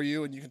 stories for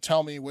you, and you can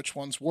tell me which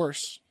one's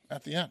worse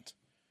at the end.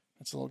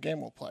 That's a little game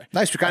we'll play.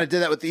 Nice. We kind of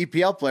did that with the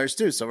EPL players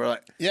too. So we're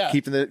like,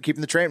 keeping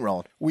the train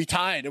rolling. We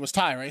tied. It was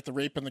tie, right? The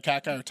rape and the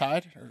cat guy are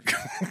tied.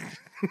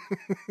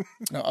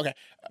 No. Okay.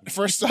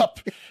 First up,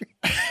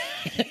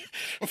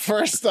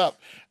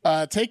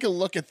 take a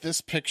look at this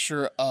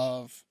picture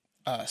of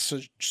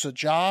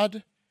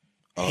Sajjad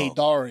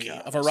Haydari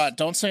of Iran.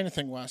 Don't say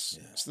anything, Wes.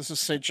 Yeah. So this is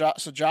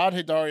Sajjad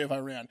Haydari of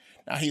Iran.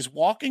 Now he's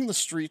walking the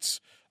streets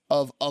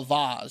of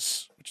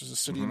Avaz, which is a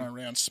city in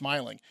Iran,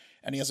 smiling.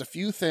 And he has a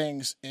few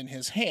things in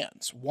his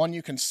hands. One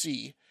you can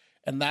see,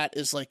 and that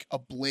is like a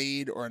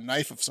blade or a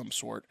knife of some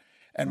sort.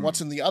 And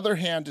what's in the other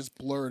hand is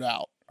blurred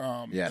out.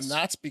 And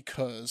that's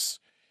because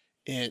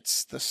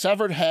it's the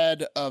severed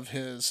head of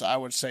his, I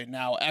would say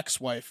now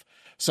ex-wife,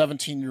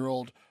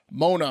 17-year-old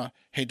Mona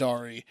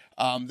Haydari.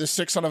 This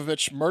sick son of a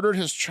bitch murdered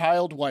his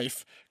child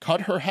wife,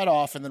 cut her head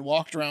off, and then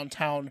walked around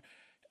town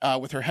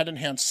with her head in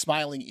hand,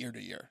 smiling ear to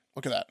ear.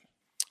 Look at that.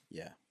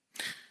 Yeah.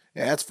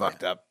 Yeah, that's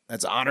fucked up.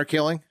 That's honor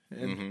killing.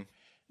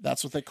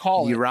 That's what they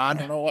call it. Iran.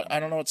 I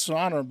don't know what's so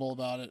honorable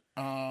about it.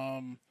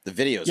 The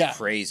video is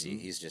crazy.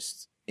 He's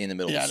just in the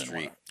middle of the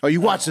street. Oh, you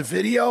watched the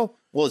video?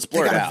 Well, it's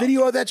blurred out. They got a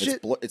video of that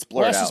shit? It's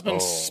blurred Wes out. has been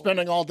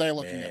spending all day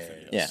looking at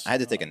videos. Yeah, I had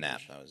to take a nap.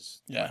 I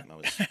was a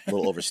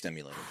little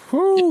overstimulated.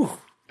 Whew.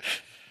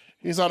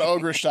 He's on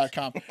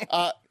ogrish.com.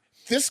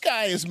 This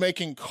guy is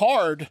making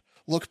card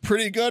look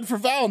pretty good for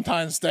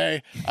Valentine's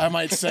Day, I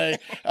might say.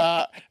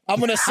 I'm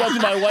going to send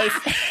my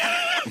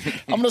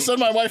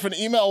wife an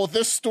email with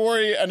this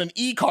story and an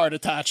e-card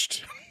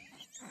attached.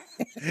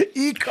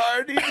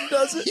 E-card even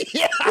does it?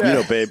 Yeah. You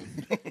know, babe,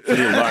 for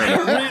the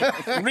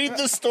environment. Read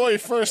the story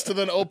first and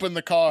then open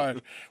the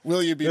card.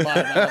 Will you be my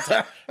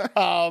Valentine?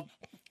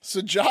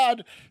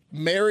 Sajjad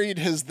married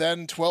his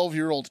then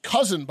 12-year-old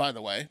cousin, by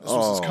the way. This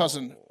was his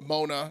cousin,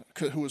 Mona,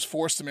 who was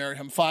forced to marry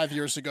him 5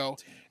 years ago.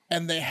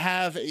 And they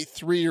have a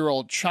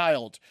 3-year-old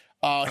child.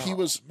 He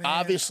was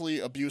obviously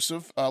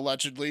abusive,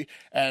 allegedly,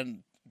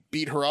 and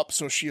beat her up.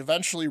 So she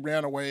eventually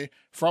ran away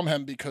from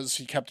him because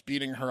he kept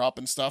beating her up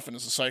and stuff and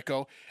is a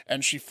psycho.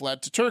 And she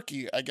fled to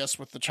Turkey, I guess,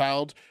 with the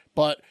child.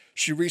 But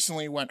she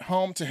recently went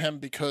home to him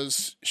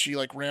because she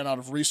ran out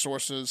of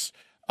resources.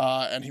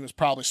 And he was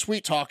probably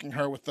sweet talking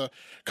her with the,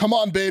 "Come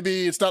on,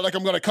 baby, it's not like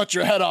I'm going to cut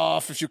your head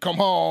off if you come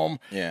home."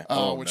 Yeah.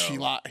 He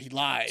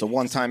lied. It's a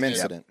one-time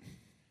incident.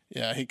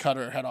 Yeah, he cut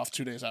her head off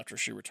 2 days after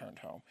she returned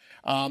home.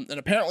 And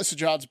apparently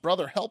Sajjad's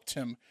brother helped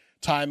him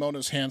tie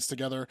Mona's hands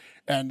together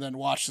and then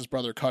watched his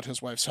brother cut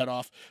his wife's head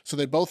off. So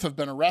they both have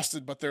been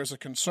arrested, but there's a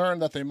concern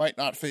that they might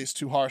not face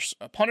too harsh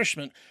a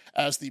punishment,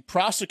 as the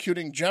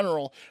prosecuting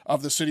general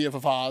of the city of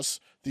Avaz,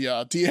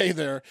 the DA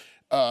there,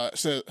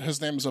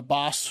 his name is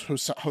Abbas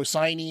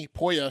Hosseini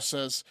Poya,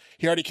 says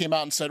he already came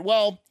out and said,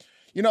 well,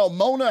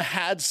 Mona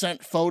had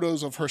sent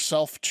photos of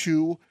herself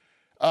to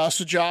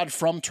Sajjad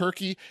from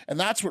Turkey, and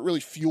that's what really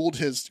fueled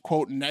his,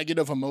 quote,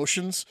 negative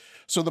emotions.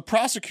 So the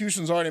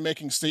prosecution's already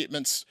making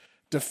statements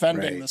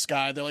defending this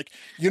guy. They're like,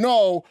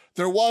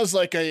 there was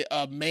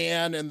a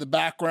man in the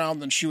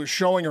background, and she was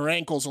showing her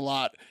ankles a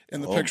lot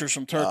in the pictures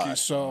from Turkey.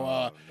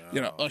 So,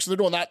 so they're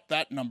doing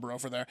that number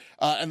over there.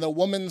 And the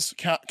Women's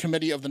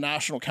Committee of the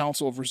National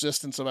Council of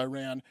Resistance of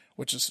Iran,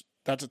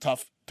 that's a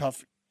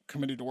tough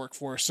committee to work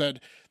for, said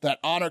that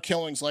honor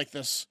killings like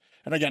this,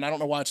 and again, I don't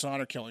know why it's an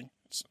honor killing,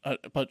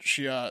 but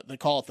they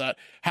call it that,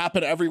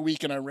 happen every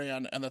week in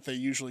Iran, and that they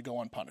usually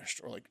go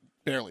unpunished or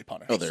barely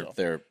punished. Oh,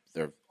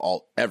 they're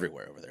all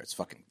everywhere over there. It's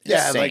fucking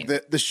insane.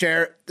 The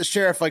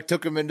sheriff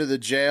took him into the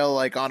jail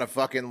on a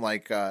fucking one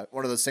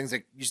of those things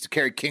that used to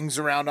carry kings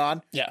around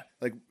on. Yeah,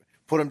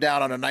 put him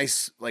down on a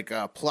nice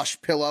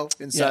plush pillow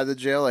inside the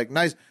jail.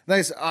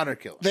 Nice honor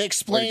kill. They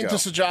explained to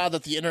Sajjad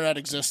that the internet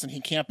exists and he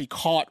can't be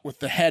caught with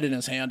the head in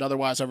his hand.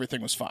 Otherwise,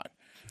 everything was fine.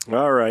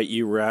 All right,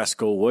 you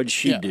rascal. What'd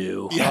she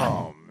do? Yeah.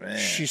 Oh, man.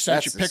 She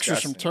sent you pictures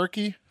from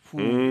Turkey.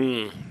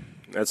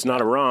 That's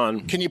not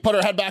Iran. Can you put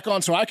her head back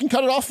on so I can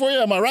cut it off for you?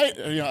 Am I right?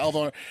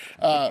 Elbow.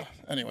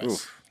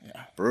 Anyways.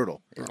 Yeah.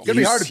 Brutal. It's going to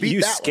be hard to beat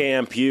you that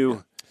scamp, one.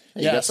 you.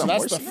 Yeah, so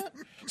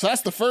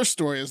that's the first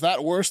story. Is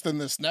that worse than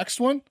this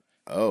next one?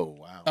 Oh,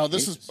 wow. Oh,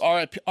 this is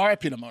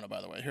R.I.P. to Mona, by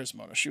the way. Here's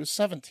Mona. She was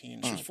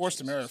 17. She was forced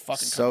to marry her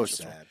fucking cousin. So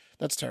sad.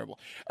 That's terrible.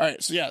 All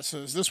right, so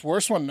is this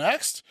worse one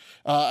next?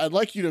 I'd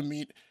like you to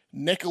meet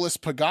Nicholas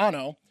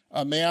Pagano,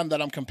 a man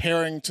that I'm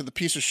comparing to the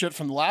piece of shit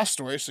from the last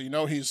story, so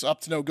he's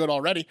up to no good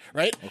already,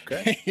 right?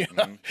 Okay.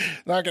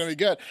 Not going to be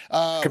good.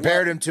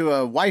 Compared him to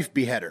a wife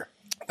beheader.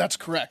 That's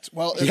correct.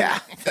 Well,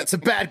 that's a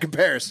bad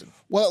comparison.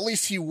 Well, at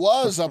least he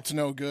was up to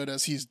no good,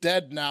 as he's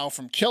dead now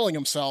from killing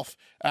himself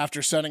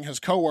after setting his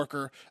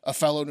coworker, a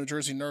fellow New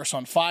Jersey nurse,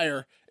 on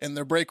fire in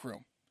their break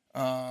room.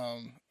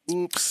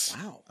 Oops.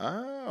 Wow.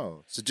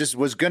 Oh. So just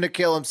was going to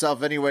kill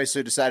himself anyway, so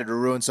he decided to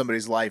ruin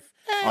somebody's life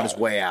on his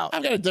way out.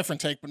 I've got a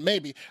different take, but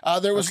maybe.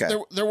 There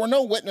were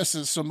no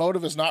witnesses, so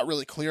motive is not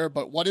really clear,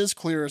 but what is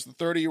clear is the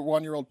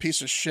 31-year-old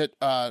piece of shit,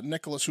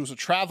 Nicholas, who's a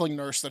traveling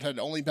nurse that had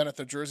only been at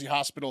the Jersey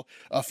hospital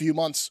a few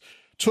months,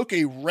 took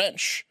a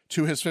wrench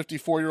to his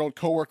 54-year-old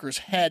coworker's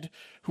head,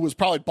 who was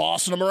probably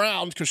bossing him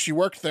around because she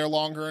worked there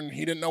longer and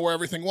he didn't know where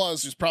everything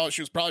was.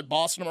 She was probably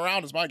bossing him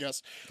around, is my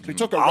guess. So he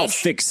took a I'll wrench.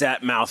 fix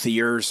that mouth of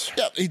yours.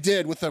 Yeah, he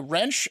did, with a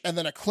wrench and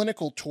then a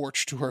clinical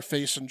torch to her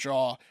face and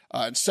jaw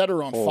and set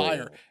her on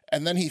fire.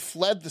 And then he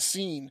fled the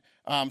scene.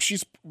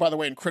 She's, by the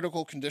way, in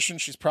critical condition.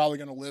 She's probably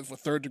going to live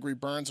with third-degree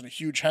burns and a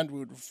huge head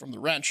wound from the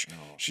wrench.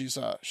 She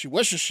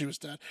wishes she was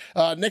dead.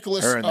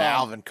 Nicholas, Her and the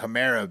Alvin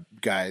Kamara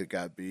guy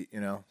got beat,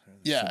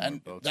 Yeah,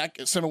 and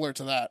that similar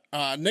to that.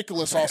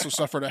 Nicholas also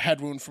suffered a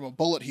head wound from a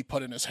bullet he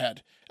put in his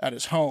head at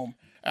his home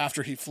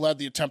after he fled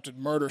the attempted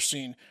murder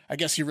scene. I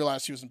guess he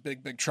realized he was in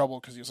big trouble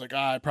because he was like,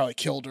 I probably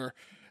killed her,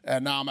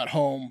 and now I'm at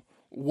home.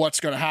 What's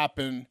going to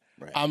happen?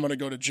 Right. I'm going to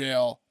go to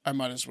jail. I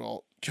might as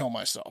well kill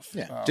myself.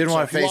 Yeah, didn't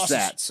want to face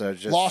that, so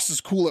just lost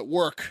his cool at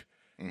work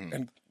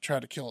and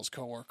tried to kill his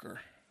coworker.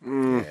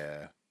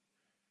 Yeah,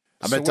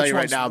 I'm going to tell you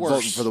right now, I'm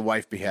voting for the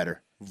wife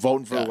beheader.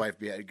 Voting for the wife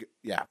beheader.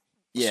 Yeah.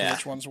 So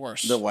which one's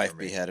worse? The wife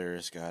beheader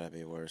has got to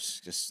be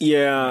worse.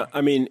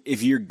 I mean,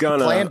 if you're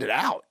gonna planned it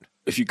out,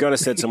 if you're gonna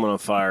set someone on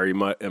fire, you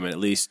might. I mean, at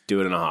least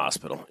do it in a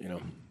hospital.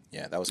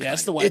 Yeah, that was. Yeah,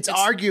 it's the way. It's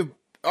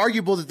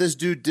arguable that this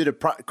dude did a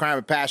crime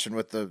of passion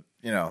with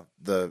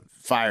the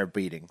fire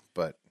beating,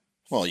 but.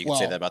 Well, you can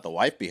say that about the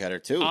wife beheader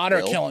too.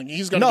 Honor killing.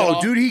 He's gonna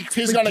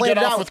he's gonna get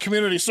off with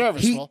community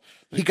service.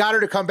 He got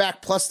her to come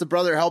back. Plus, the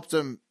brother helped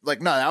him.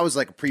 Like, no, that was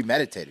like a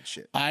premeditated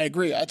shit. I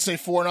agree. I'd say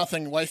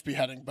 4-0 wife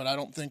beheading, but I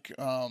don't think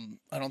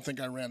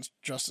Iran's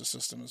justice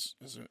system is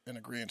in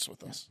agreement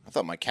with us. I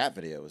thought my cat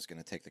video was going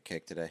to take the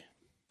cake today.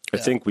 I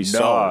think we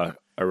saw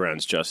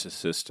Iran's justice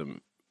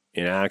system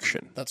in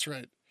action. That's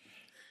right.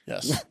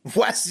 Yes.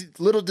 Wes,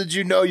 little did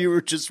you know you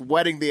were just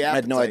whetting the appetite. I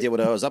had no idea what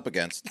I was up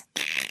against.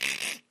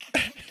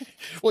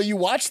 Well, you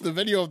watched the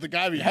video of the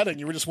guy beheading.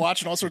 You were just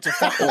watching all sorts of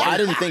fuck. Well, I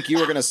didn't think you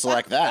were going to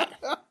select that.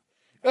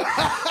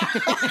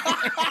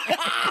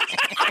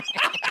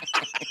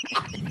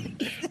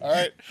 All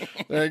right,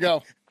 there you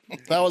go.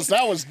 That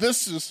was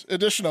this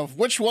edition of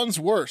Which One's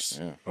Worse.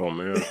 Yeah. Oh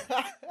man.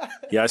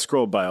 Yeah, I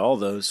scrolled by all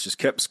those. Just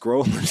kept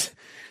scrolling.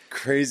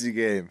 Crazy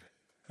game.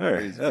 All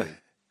right.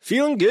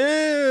 Feeling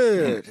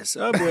good.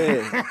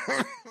 Subway.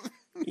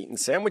 Eating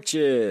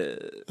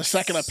sandwiches. The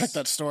second I picked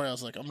that story, I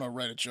was like, I'm gonna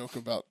write a joke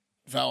about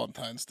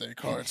Valentine's Day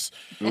cards.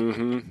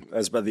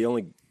 That's about the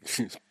only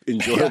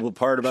enjoyable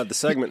part about the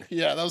segment.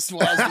 Yeah, that was the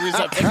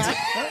reason I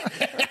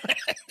picked it.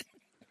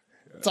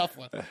 Tough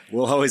one.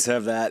 We'll always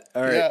have that.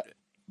 All right. Yeah.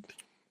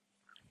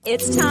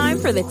 It's time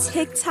for the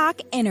TikTok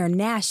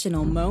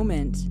International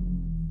Moment.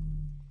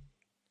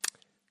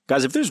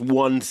 Guys, if there's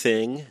one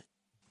thing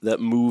that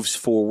moves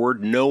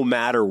forward no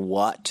matter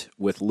what,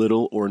 with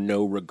little or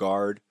no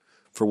regard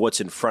for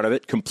what's in front of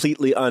it,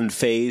 completely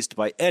unfazed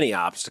by any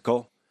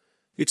obstacle,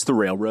 it's the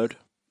railroad,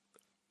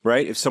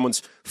 right? If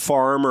someone's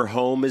farm or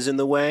home is in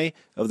the way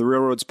of the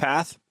railroad's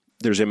path,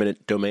 there's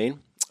eminent domain.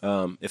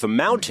 If a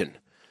mountain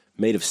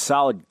made of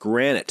solid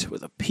granite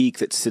with a peak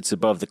that sits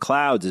above the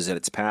clouds is in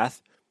its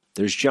path,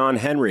 there's John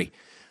Henry.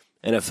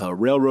 And if a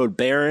railroad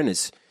baron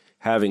is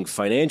having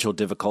financial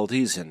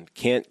difficulties and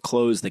can't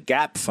close the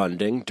gap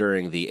funding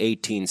during the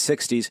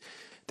 1860s,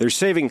 they're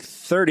saving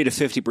 30 to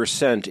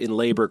 50% in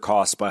labor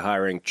costs by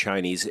hiring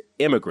Chinese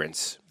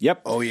immigrants.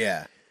 Yep. Oh,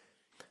 yeah.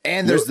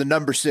 And there's the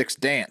number 6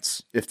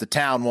 dance. If the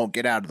town won't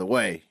get out of the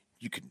way,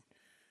 you can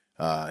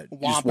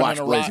just watch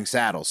Blazing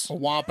Saddles. A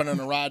whomping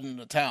and a riding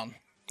into town.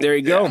 There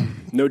you go.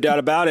 No doubt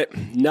about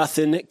it.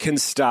 Nothing can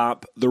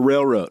stop the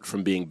railroad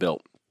from being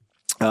built.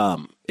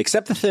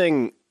 Except the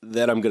thing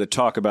that I'm going to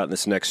talk about in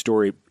this next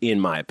story, in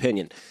my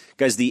opinion.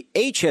 Guys, the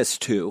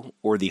HS2,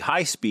 or the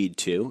High-Speed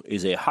 2,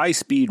 is a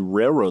high-speed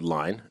railroad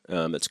line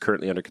that's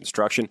currently under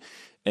construction.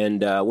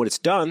 And when it's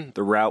done,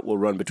 the route will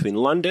run between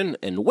London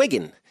and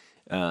Wigan,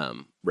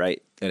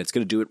 right? And it's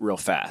going to do it real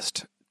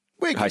fast.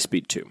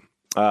 High-Speed 2.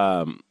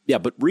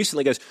 But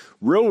recently, guys,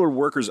 railroad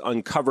workers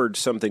uncovered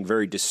something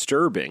very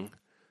disturbing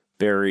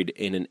buried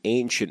in an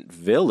ancient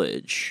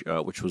village,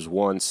 which was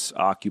once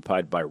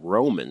occupied by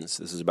Romans.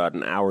 This is about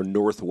an hour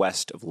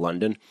northwest of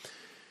London.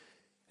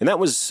 And that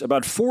was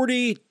about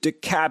 40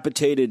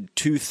 decapitated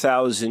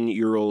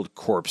 2,000-year-old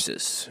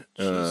corpses.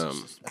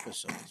 Jesus, this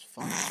episode is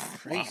fucking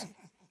crazy.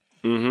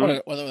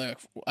 What are they,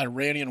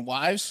 Iranian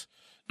wives?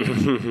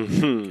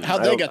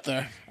 How'd they get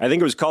there? I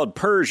think it was called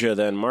Persia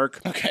then,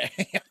 Mark. Okay.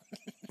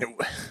 It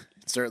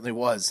certainly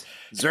was.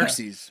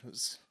 Xerxes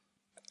was...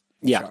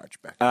 Yeah.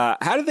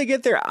 How did they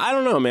get there? I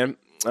don't know, man.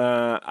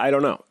 I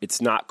don't know.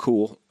 It's not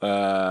cool.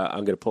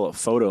 I'm going to pull a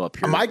photo up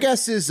here. My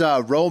guess is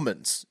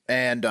Romans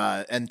and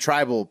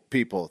tribal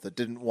people that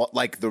didn't want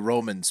like the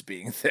Romans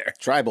being there.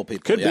 Tribal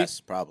people, Could be.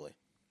 Probably.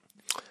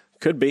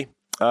 Could be.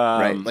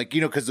 Right. Like,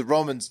 because the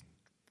Romans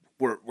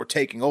were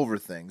taking over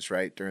things,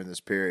 right, during this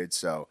period.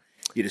 So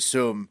you'd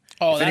assume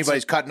if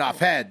anybody's cutting off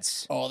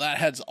heads. Oh, that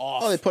head's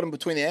off. Oh, they put them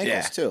between the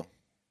ankles, too.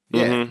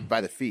 Yeah,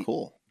 by the feet.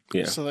 Cool.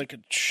 Yeah. So they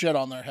could shit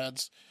on their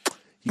heads.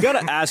 You got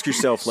to ask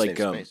yourself, like,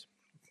 I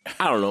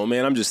don't know,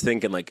 man. I'm just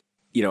thinking, like,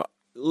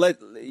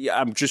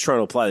 I'm just trying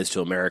to apply this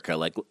to America.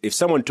 Like, if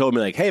someone told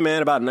me, like, hey,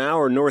 man, about an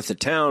hour north of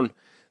town,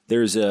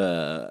 there's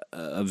a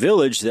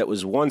village that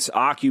was once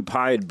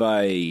occupied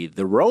by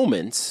the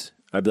Romans,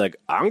 I'd be like,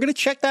 I'm going to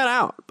check that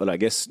out. But I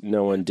guess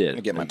no one did. I'm going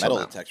to get my metal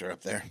detector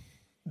up there.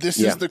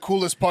 This is the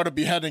coolest part of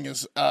beheading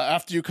is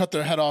after you cut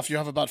their head off, you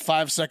have about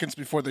 5 seconds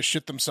before they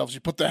shit themselves. You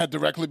put the head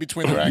directly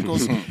between their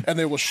ankles, and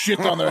they will shit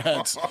on their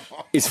heads.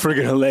 It's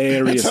friggin'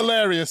 hilarious. It's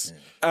hilarious.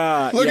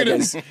 Look at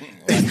him.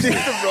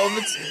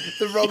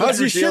 the Romans How's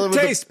your shit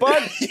taste,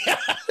 bud?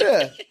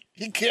 Yeah.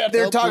 You can't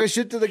They're help talking it.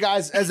 shit to the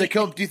guys as they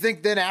kill them. Do you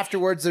think then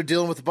afterwards they're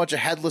dealing with a bunch of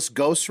headless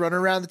ghosts running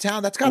around the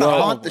town? That's got to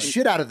haunt the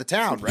shit out of the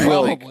town, right?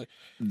 Probably.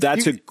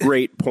 That's a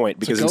great point,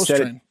 because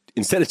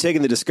instead of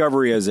taking the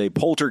discovery as a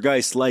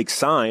poltergeist-like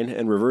sign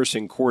and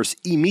reversing course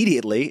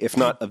immediately, if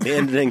not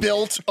abandoning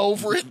built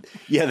over it.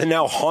 Yeah, the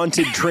now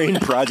haunted train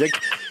project.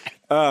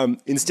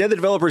 Instead, the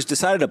developers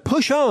decided to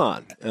push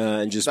on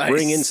and just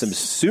bring in some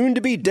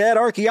soon-to-be dead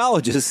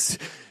archaeologists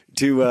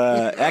to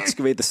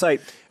excavate the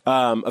site,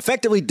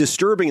 effectively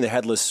disturbing the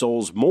headless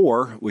souls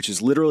more, which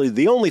is literally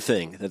the only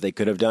thing that they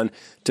could have done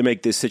to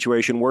make this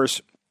situation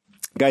worse.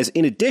 Guys,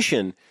 in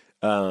addition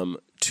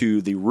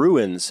to the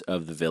ruins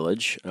of the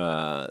village,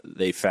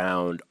 they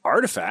found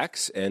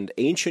artifacts and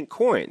ancient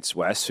coins,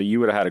 Wes, so you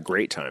would have had a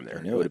great time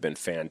there. It would have been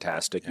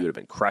fantastic. You would have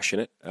been crushing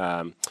it.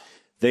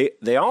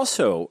 They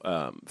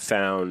also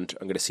found,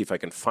 I'm going to see if I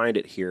can find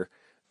it here,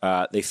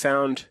 they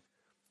found,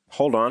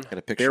 hold on,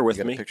 bear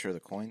with me. A picture of the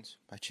coins,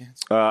 by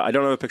chance? I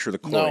don't have a picture of the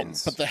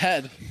coins. No, but the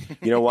head.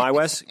 You know why,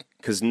 Wes?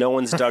 Because no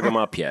one's dug them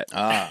up yet.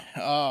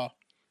 Oh.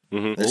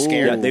 Mm-hmm. They're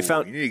scared. Yeah, they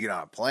found, you need to get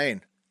on a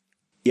plane.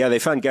 Yeah, they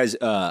found, guys,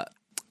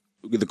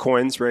 the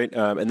coins, right?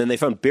 And then they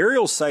found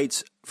burial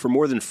sites for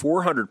more than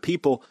 400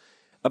 people,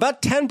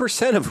 about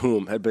 10% of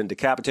whom had been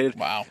decapitated.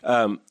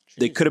 Wow.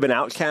 They could have been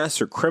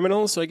outcasts or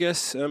criminals, I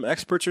guess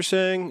experts are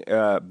saying.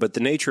 But the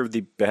nature of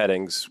the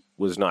beheadings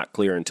was not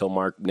clear until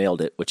Mark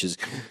nailed it, which is,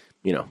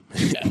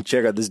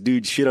 check out this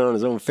dude shit on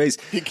his own face.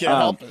 He can't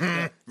help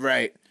it.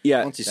 Right.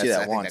 Yeah. Once you see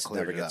that once, it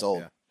never gets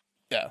old.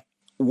 Yeah.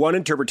 One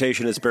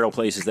interpretation of this burial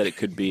place is that it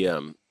could be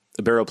a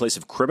burial place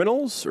of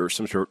criminals or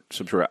some sort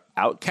of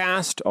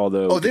outcast,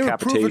 although they were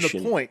decapitation...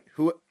 proving the point.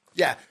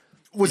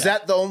 Was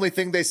that the only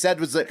thing they said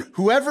was that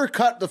whoever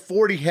cut the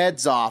 40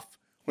 heads off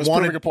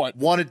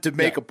wanted to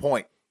make a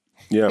point.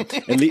 Yeah.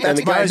 And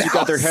the guys who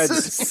got their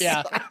heads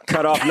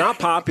cut off, not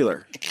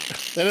popular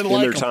they didn't in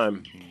like their them.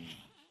 time.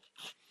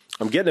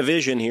 I'm getting a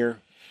vision here.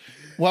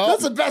 Well,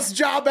 that's the best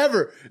job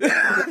ever.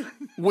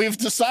 We've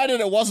decided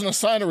it wasn't a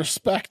sign of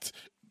respect.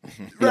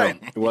 Right.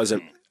 No, it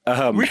wasn't.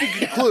 We can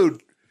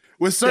conclude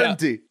with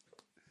certainty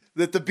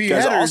that the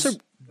beheaders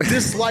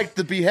disliked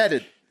the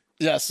beheaded.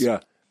 Yes.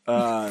 Yeah.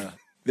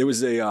 There was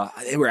they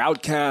were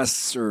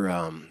outcasts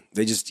or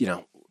they just,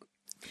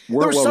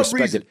 weren't well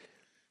respected.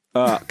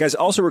 Guys,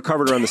 also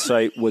recovered around the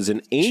site was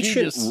an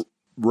ancient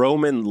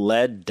Roman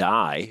lead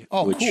die,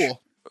 which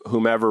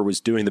whomever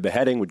was doing the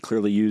beheading would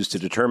clearly use to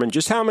determine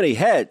just how many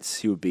heads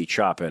he would be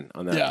chopping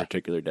on that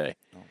particular day.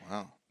 Oh,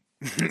 wow.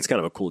 It's kind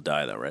of a cool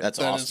die, though, right? That's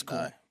That awesome. is cool.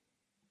 Die.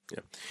 Yeah.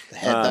 The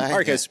head die? All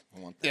right, guys.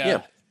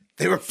 Yeah.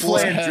 They were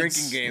playing heads.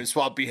 drinking games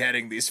while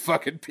beheading these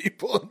fucking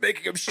people and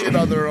making them shit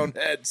on their own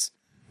heads.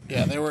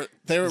 Yeah, they were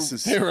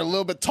a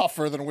little bit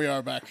tougher than we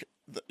are back.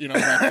 Back then.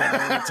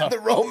 They were tough. The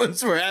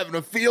Romans were having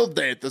a field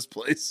day at this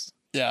place.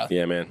 Yeah.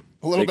 Yeah, man.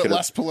 A little bit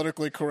less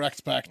politically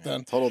correct back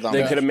then. Total down.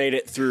 They could have made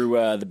it through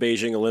the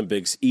Beijing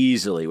Olympics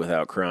easily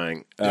without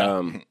crying.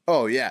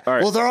 Oh, yeah. All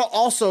right. Well, they're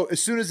also,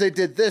 as soon as they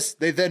did this,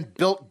 they then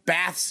built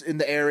baths in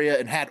the area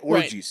and had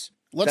orgies.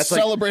 Let's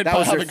celebrate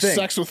by having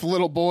sex with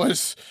little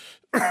boys.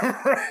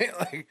 Right?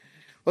 Like,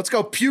 let's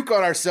go puke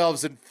on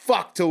ourselves and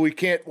fuck till we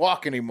can't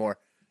walk anymore.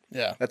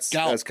 Yeah. That's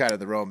kind of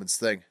the Romans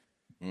thing.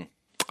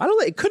 I don't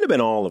think it couldn't have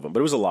been all of them, but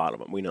it was a lot of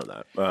them. We know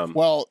that.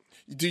 Well,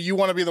 do you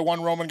want to be the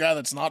one Roman guy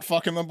that's not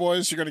fucking them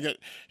boys? You're gonna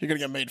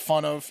get made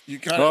fun of.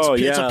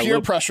 It's a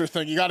peer pressure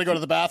thing. You got to go to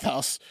the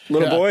bathhouse.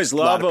 Little boys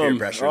love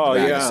them. Oh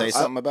yeah. Say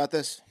something about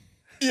this.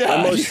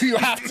 Yeah, you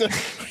have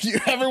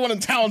to. Everyone in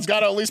town's got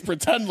to at least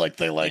pretend like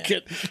they like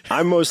it.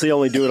 I mostly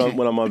only do it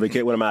when I'm on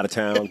vacation, when I'm out of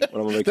town, when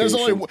I'm on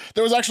vacation.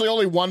 There was actually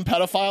only one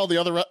pedophile.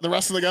 The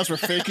rest of the guys were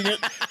faking it.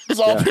 It was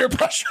all peer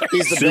pressure.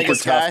 He's the Super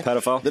biggest tough guy.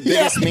 pedophile. The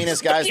biggest,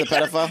 meanest guy is the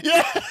pedophile.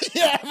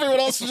 Yeah. Everyone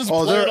else is just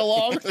playing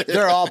along.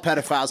 They're all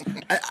pedophiles.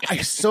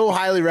 I so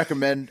highly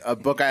recommend a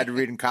book I had to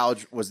read in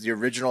college. Was the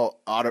original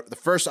the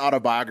first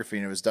autobiography,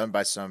 and it was done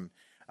by some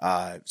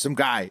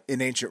guy in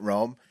ancient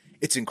Rome.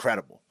 It's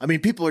incredible. I mean,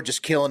 people are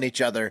just killing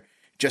each other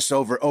just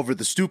over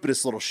the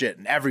stupidest little shit,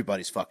 and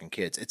everybody's fucking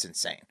kids. It's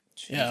insane.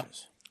 Yeah.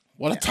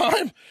 What a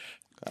time.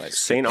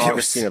 St.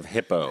 Augustine of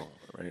Hippo,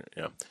 right?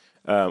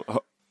 Yeah.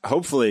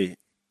 Hopefully,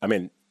 I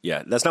mean,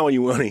 yeah, that's not what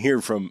you want to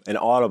hear from an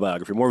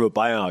autobiography, more of a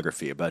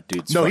biography about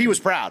dudes. No, he was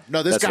proud.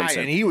 No, this guy,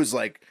 and he was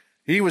like,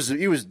 he was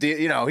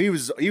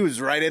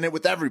right in it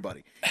with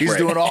everybody. He's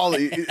doing all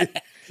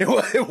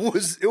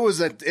it's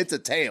a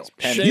tale.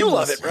 You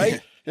love it,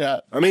 right?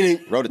 Yeah. I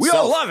mean, wrote we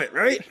all love it,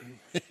 right?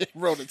 It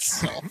wrote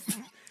itself.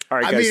 All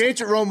right, I guys. mean,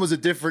 ancient Rome was a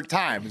different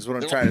time, is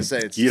what I'm trying to say.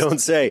 It's You don't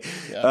say.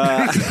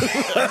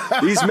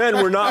 These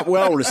men were not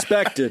well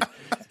respected.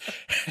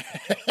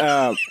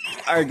 All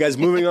right, guys,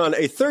 moving on.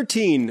 A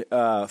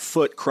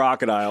 13-foot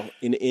crocodile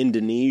in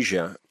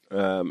Indonesia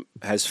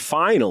has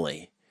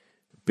finally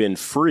been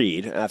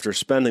freed after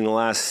spending the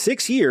last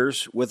 6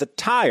 years with a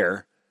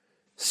tire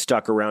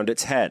stuck around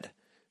its head.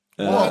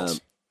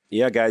 What?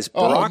 Yeah, guys.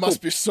 Oh, it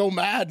must be so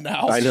mad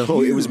now. I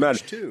know, it was mad.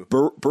 too.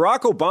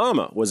 Barack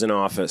Obama was in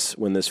office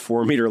when this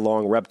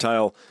 4-meter-long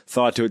reptile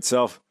thought to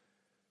itself,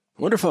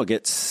 I wonder if I'll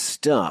get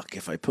stuck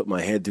if I put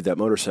my head through that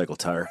motorcycle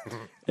tire.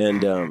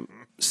 And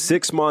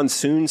 6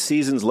 monsoon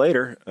seasons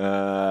later,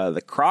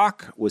 the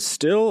croc was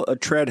still a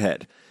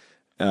treadhead.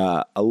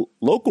 A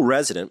local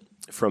resident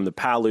from the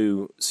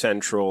Palu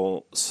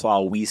Central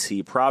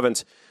Sulawesi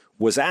province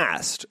was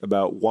asked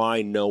about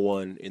why no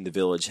one in the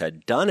village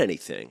had done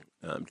anything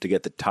to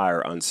get the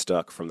tire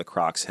unstuck from the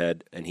croc's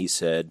head. And he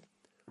said,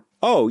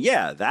 oh,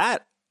 yeah,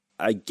 that,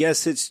 I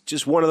guess it's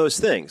just one of those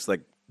things.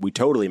 Like, we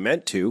totally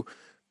meant to,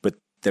 but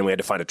then we had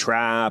to find a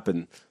trap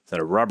and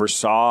then a rubber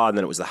saw, and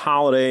then it was the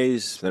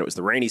holidays, then it was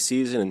the rainy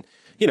season, and,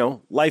 you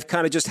know, life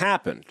kind of just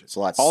happened. It's a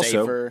lot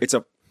also, safer.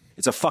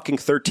 It's a fucking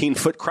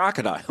 13-foot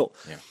crocodile.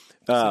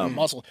 Yeah.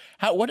 Muzzle.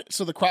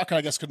 So the crocodile,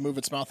 I guess, could move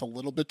its mouth a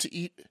little bit to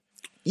eat?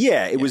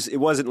 Yeah, it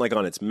wasn't like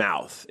on its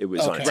mouth. It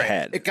was on its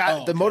head. It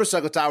got the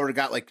motorcycle tire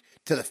got like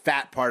to the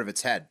fat part of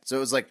its head, so it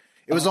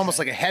was almost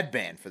like a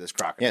headband for this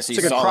crocodile. Yeah, so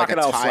It's you like a saw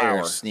crocodile like a tire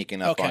flower.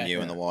 sneaking up on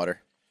you in the water.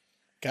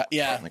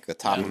 Like the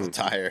top of the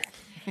tire.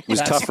 It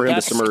was tough for him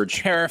to submerge.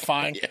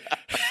 Terrifying.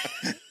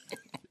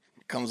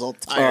 Comes all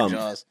tire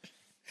jaws.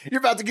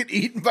 You're about to get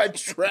eaten by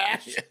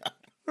trash.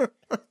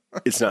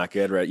 It's not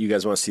good, right? You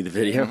guys want to see the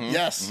video?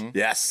 Yes.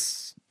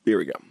 Yes. Here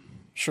we go.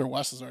 Sure,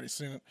 Wes has already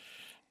seen it.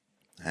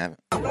 I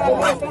haven't.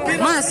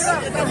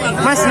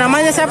 Mas,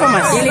 namanya siapa,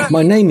 Mas?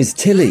 My name is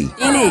Tilly.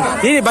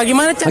 Tilly,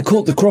 bagaimana? I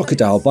caught the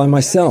crocodile by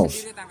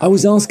myself. I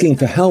was asking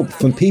for help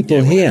from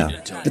people here,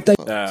 but they...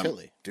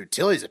 Tilly. Dude,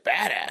 Tilly's a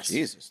badass.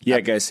 Jesus. Yeah,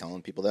 I've been guys.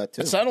 telling people that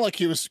too. It sounded like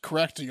he was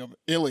correcting him.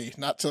 Illy,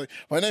 not Tilly.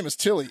 My name is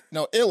Tilly.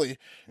 No, Illy.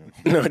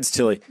 No, it's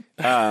Tilly.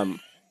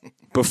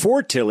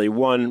 Before Tilly,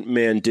 one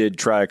man did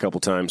try a couple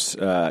times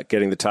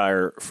getting the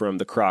tire from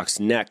the croc's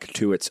neck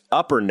to its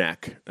upper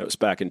neck. That was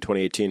back in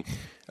 2018.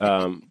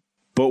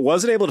 But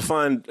wasn't able to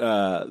find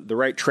the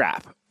right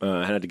trap.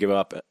 Had to give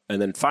up.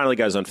 And then finally,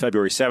 guys, on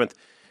February 7th,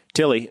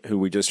 Tilly, who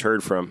we just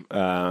heard from,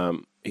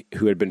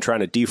 who had been trying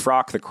to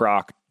defrock the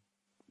croc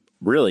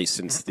really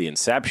since the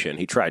inception.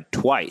 He tried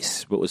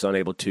twice, but was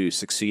unable to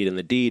succeed in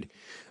the deed.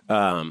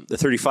 The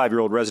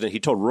 35-year-old resident, he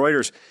told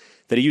Reuters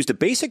that he used a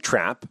basic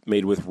trap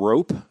made with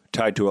rope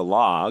tied to a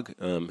log.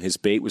 His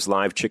bait was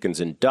live chickens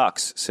and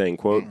ducks, saying,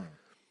 quote,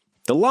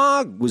 the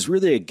log was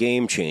really a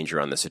game changer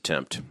on this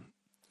attempt.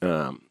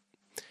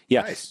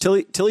 Nice.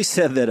 Tilly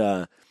said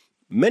that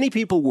many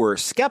people were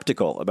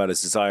skeptical about his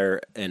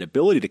desire and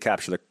ability to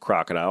capture the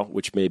crocodile,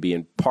 which may be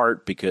in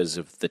part because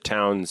of the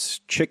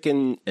town's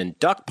chicken and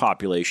duck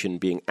population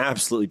being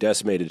absolutely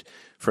decimated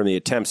from the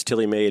attempts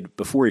Tilly made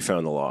before he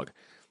found the log.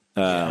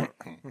 Yeah.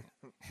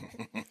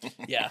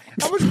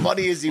 How much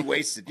money has he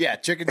wasted? Yeah,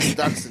 chickens and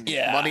ducks and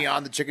money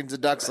on the chickens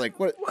and ducks. Like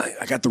what?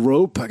 I got the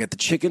rope, I got the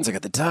chickens, I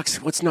got the ducks.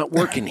 What's not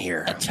working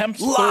here? Attempt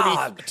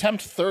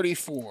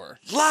 34.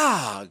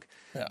 Log.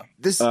 Yeah.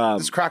 This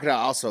crocodile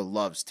also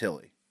loves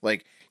Tilly.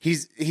 Like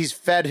he's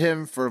fed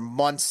him for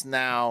months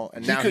now,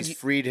 and now he's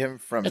freed him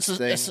from his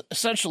thing. It's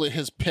essentially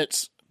his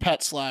pet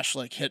slash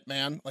like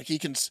hitman. Like he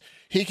can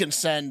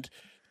send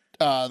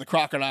the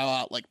crocodile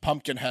out like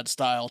Pumpkinhead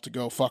style to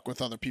go fuck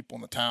with other people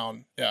in the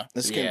town. Yeah,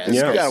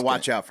 you gotta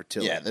watch out for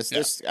Tilly. Yeah, this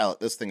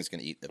thing is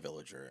gonna eat the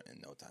villager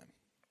in no time.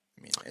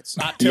 I mean, it's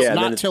not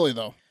Tilly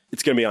though.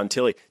 It's going to be on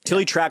Tilly.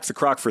 Tilly tracked the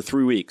croc for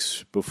 3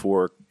 weeks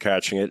before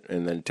catching it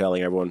and then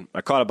telling everyone,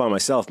 I caught it by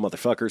myself,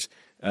 motherfuckers.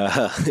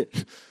 I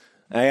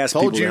asked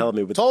people to help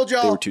me, but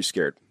they were too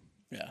scared.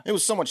 Yeah, it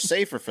was so much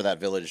safer for that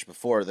village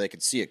before. They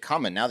could see it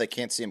coming. Now they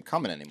can't see him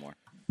coming anymore.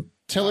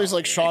 Tilly's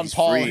like Sean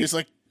Paul. Free. He's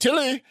like,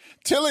 Tilly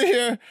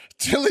here.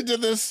 Tilly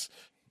did this.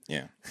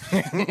 Yeah.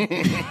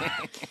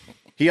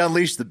 He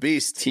unleashed the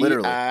beast,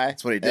 literally.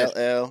 That's what he did.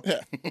 L-L.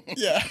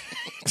 Yeah.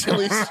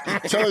 Tilly's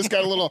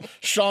got a little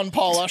Sean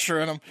Paul Usher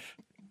in him.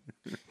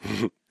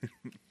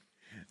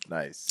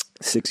 Nice.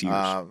 6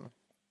 years.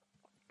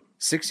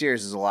 6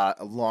 years is a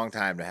long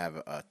time to have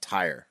a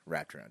tire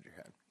wrapped around your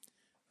head.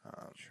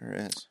 Sure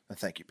is.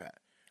 Thank you, Pat.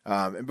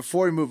 And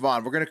before we move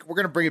on, we're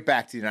gonna bring it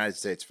back to the United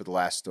States for the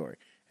last story,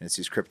 and it's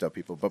these crypto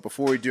people. But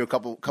before we do a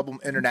couple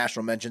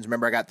international mentions,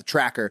 remember I got the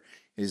tracker.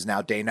 It is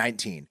now day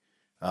 19.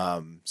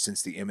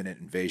 Since the imminent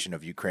invasion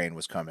of Ukraine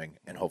was coming,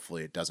 and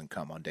hopefully it doesn't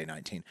come on day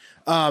 19.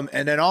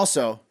 And then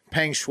also,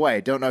 Peng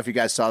Shui, don't know if you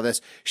guys saw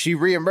this, she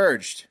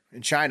reemerged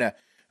in China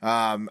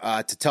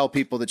to tell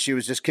people that she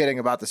was just kidding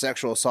about the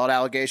sexual assault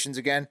allegations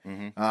again,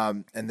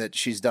 and that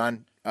she's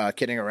done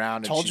kidding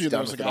around. Told you there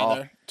was a guy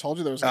there. Told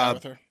you there was a guy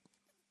with her.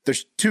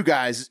 There's two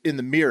guys in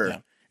the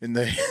mirror in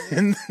the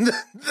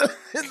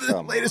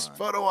latest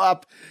photo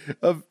op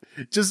of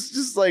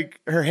just like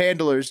her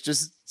handlers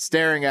just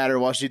staring at her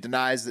while she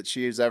denies that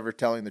she is ever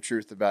telling the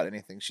truth about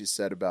anything she's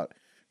said about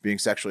being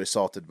sexually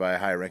assaulted by a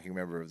high-ranking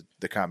member of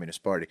the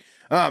Communist Party.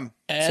 The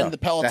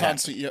Peloton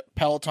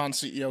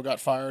CEO got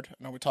fired. I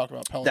know we talk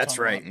about Peloton. That's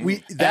right.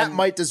 That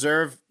might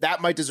deserve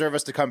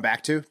us to come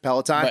back to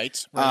Peloton.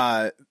 Right.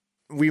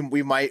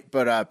 We might,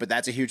 but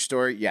that's a huge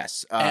story.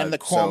 Yes. And the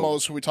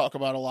Cuomos, who we talk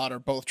about a lot, are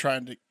both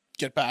trying to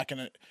get back in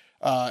it.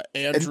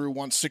 Andrew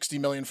wants $60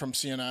 million from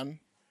CNN,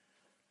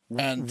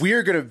 and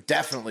we're going to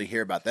definitely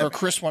hear about that. Or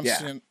Chris wants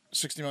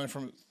 $60 million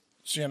from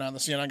CNN. The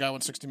CNN guy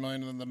wants $60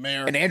 million, and then the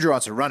mayor. And Andrew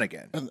wants to run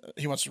again. And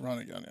he wants to run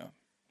again. Yeah.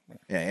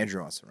 Yeah,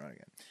 Andrew wants to run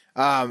again.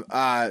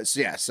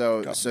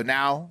 So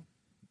now,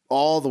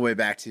 all the way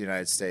back to the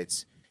United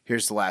States.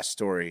 Here's the last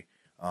story,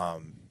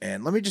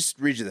 and let me just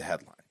read you the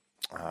headline,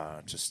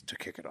 just to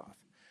kick it off.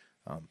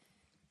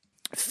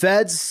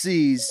 Feds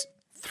seize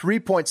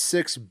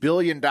 $3.6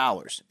 billion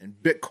in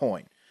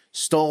Bitcoin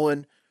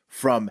stolen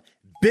from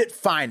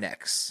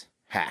Bitfinex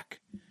hack.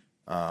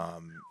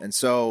 And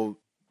so,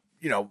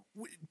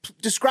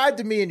 describe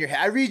to me in your head.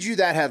 I read you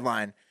that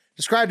headline.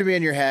 Describe to me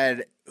in your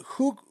head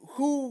who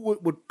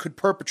could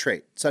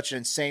perpetrate such an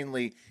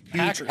insanely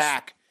huge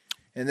hack,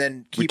 and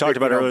then keep we talked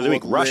about earlier this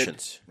week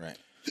Russians, right?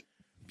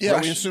 Yeah,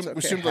 Russians, we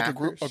assumed like a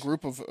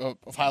group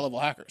of high level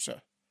hackers.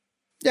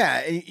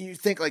 Yeah, and you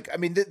think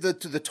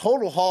the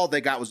total haul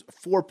they got was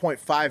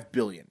 $4.5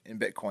 billion in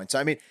Bitcoin. So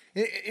I mean,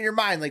 in your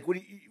mind, like what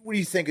do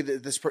you think of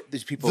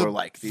these people are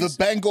like? The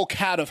Bengal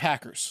cat of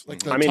hackers, like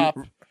the top.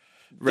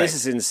 Right. This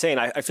is insane.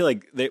 I feel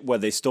like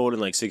they stole it in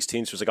like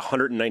 16, so it was like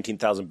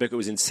 119,000 Bitcoin. It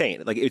was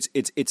insane. Like it's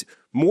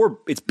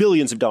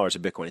billions of dollars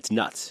of Bitcoin. It's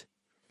nuts.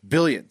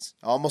 Billions,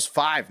 almost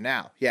 5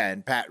 now. Yeah,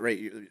 and Pat, right,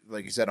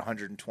 like you said,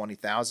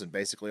 120,000,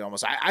 basically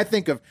almost. I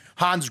think of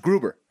Hans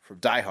Gruber from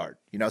Die Hard.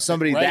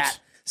 Somebody that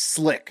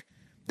slick,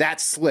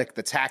 that's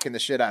hacking the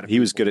shit out of. He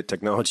was good at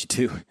technology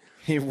too.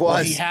 He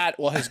was. His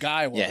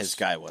guy was. Yeah, his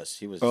guy was.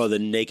 He was. Oh, the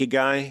naked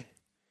guy?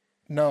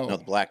 No, the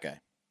black guy.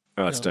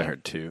 Oh, it's Die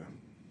Hard 2.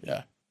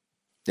 Yeah.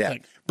 Yeah,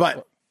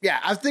 but yeah,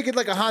 I was thinking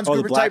like a Hans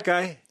Gruber the black type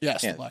guy.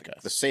 Yes, the black guy,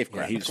 the safe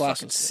guy. Yeah, he was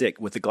fucking sick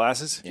with the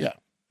glasses. Yeah,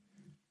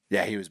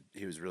 he was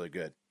really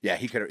good. Yeah,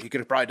 he could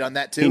have probably done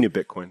that too. He knew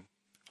Bitcoin.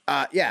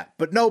 Yeah,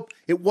 but nope,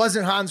 it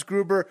wasn't Hans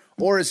Gruber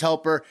or his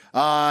helper.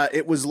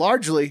 It was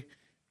largely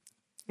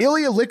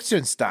Ilya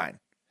Lichtenstein,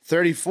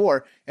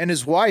 34, and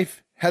his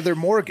wife Heather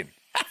Morgan,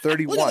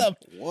 31.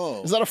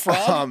 Whoa, is that a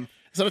frog?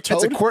 Is that a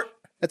toad?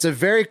 That's a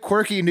very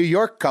quirky New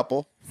York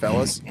couple,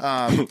 fellas,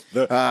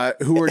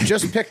 who were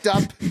just picked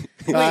up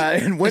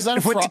and went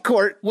to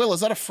court. Will, is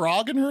that a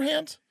frog in her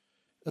hand?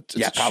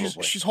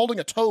 Probably. She's holding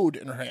a toad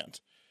in her hand.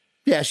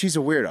 Yeah, she's a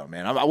weirdo,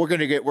 man.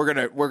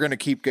 We're gonna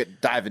keep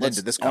diving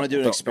into this. I want to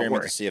do an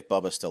experiment to see if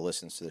Bubba still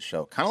listens to the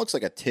show. Kind of looks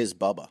like a Tiz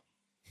Bubba.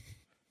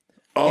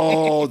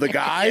 Oh, the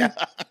guy?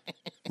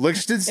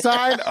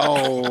 Lichtenstein?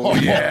 Oh,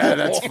 yeah,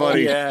 that's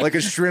funny. Yeah. Like a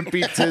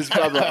shrimpy Tiz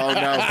Bubba. Oh,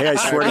 no. Hey, I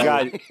swear to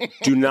God,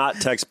 do not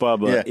text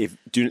Bubba. Yeah.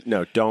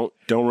 Don't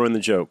ruin the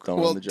joke.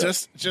 Don't ruin the joke.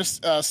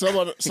 Just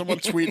someone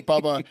tweet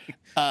Bubba,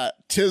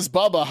 Tiz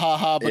Bubba,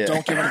 haha, but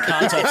don't give any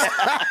context.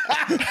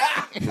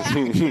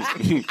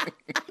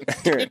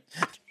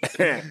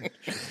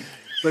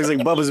 Looks like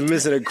Bubba's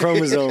missing a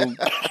chromosome.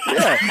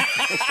 Yeah.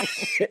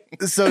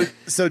 So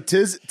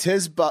Tiz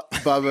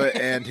Bubba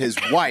and his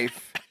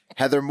wife,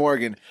 Heather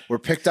Morgan, were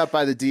picked up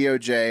by the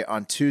DOJ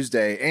on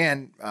Tuesday,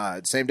 and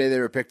same day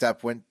they were picked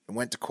up, went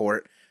to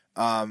court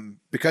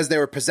because they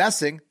were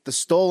possessing the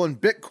stolen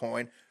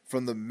Bitcoin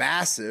from the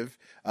massive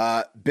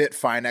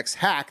Bitfinex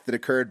hack that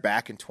occurred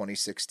back in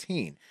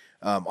 2016.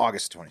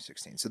 August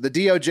 2016. So the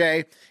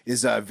DOJ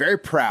is very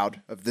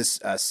proud of this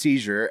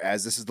seizure,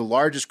 as this is the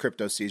largest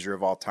crypto seizure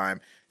of all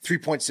time.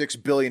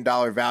 $3.6 billion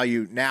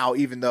value now,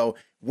 even though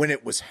when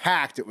it was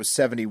hacked, it was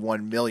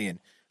 71 million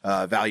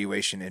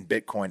valuation in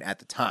Bitcoin at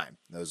the time.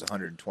 That was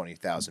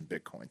 120,000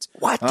 Bitcoins.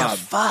 What the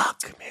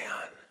fuck, man?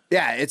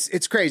 Yeah,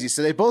 it's crazy.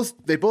 So they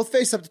both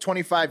face up to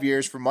 25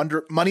 years for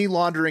money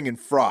laundering and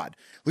fraud.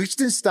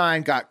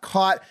 Liechtenstein got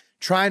caught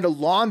trying to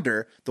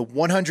launder the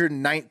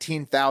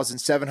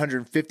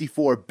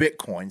 119,754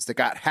 Bitcoins that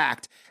got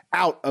hacked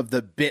out of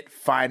the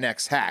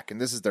Bitfinex hack.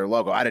 And this is their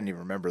logo. I didn't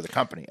even remember the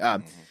company.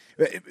 But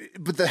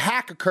the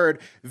hack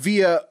occurred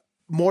via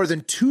more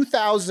than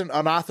 2,000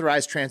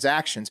 unauthorized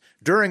transactions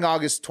during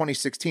August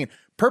 2016,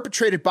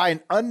 perpetrated by an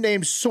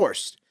unnamed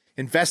source.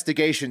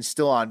 Investigation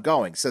still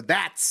ongoing. So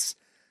that's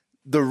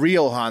the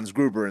real Hans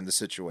Gruber in the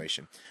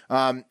situation.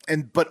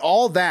 But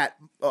all that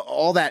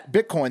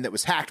Bitcoin that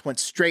was hacked went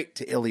straight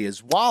to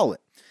Ilya's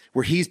wallet,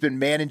 where he's been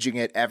managing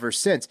it ever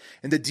since.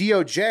 And the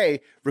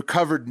DOJ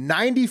recovered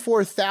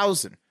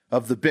 94,000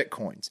 of the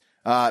Bitcoins,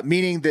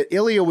 meaning that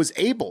Ilya was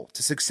able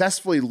to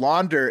successfully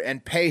launder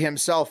and pay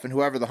himself and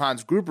whoever the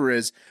Hans Gruber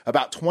is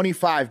about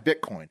 25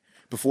 Bitcoin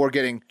before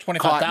getting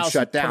caught and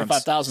shut down.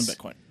 25,000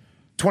 Bitcoin.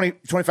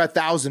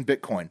 25,000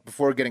 Bitcoin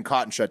before getting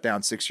caught and shut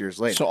down 6 years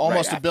later. So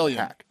almost $1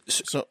 billion.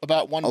 So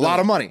about $1 billion. A lot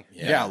of money.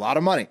 Yeah, a lot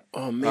of money.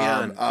 Oh,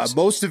 man.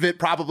 Most of it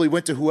probably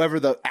went to whoever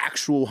the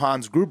actual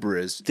Hans Gruber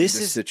is in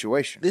this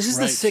situation. This is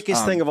the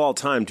sickest thing of all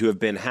time to have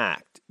been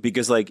hacked,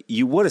 because like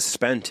you would have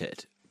spent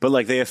it, but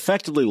like they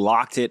effectively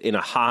locked it in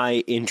a high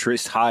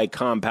interest, high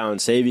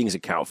compound savings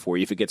account for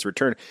you if it gets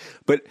returned.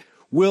 But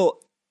Will,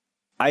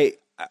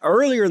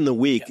 earlier in the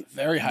week,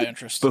 very high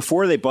interest,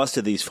 before they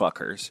busted these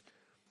fuckers,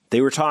 they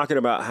were talking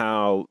about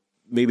how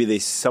maybe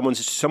someone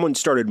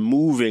started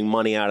moving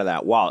money out of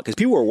that wallet because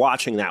people were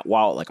watching that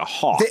wallet like a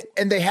hawk.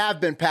 They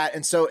have been, Pat,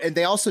 and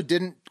they also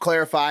didn't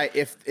clarify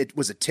if it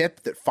was a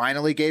tip that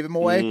finally gave him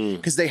away,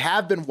 because they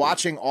have been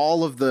watching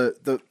all of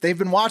they've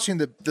been watching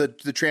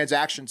the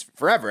transactions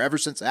forever, ever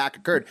since the hack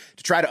occurred,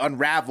 to try to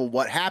unravel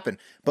what happened.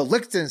 But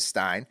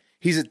Liechtenstein,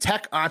 he's a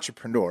tech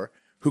entrepreneur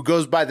who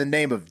goes by the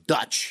name of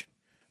Dutch.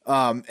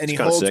 And he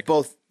holds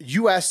both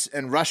U.S.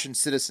 and Russian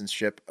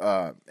citizenship,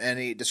 and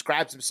he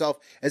describes himself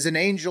as an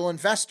angel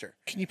investor.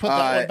 Can you put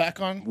that one back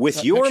on?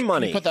 With your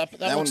money. Put that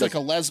looks like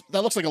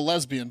that looks like a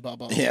lesbian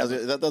Bubba. Yeah,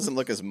 that doesn't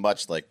look as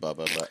much like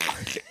Bubba, but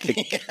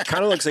it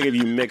kind of looks like if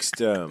you mixed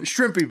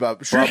Shrimpy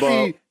Bubba.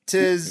 Shrimpy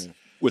Tiz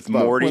with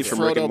Morty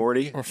from Rick and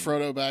Morty. Or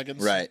Frodo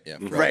Baggins. Right, yeah.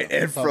 Right,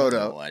 and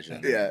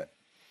Frodo. Yeah,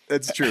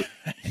 that's true.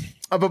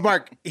 But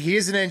Mark, he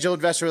is an angel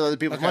investor with other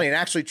people's money, and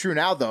actually true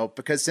now, though,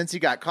 because since he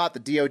got caught, the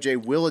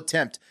DOJ will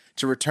attempt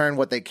to return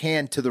what they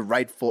can to the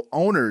rightful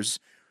owners.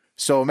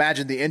 So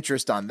imagine the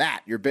interest on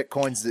that. Your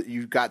Bitcoins that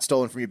you got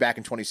stolen from you back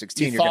in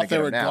 2016, you're going to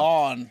get them now. They were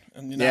gone,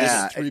 and this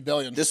is $3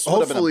 billion. This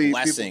would have been a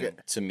blessing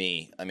to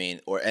me,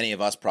 or any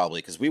of us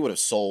probably, because we would have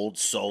sold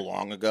so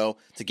long ago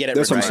to get it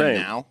returned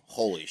now.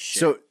 Holy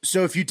shit!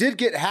 So if you did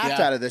get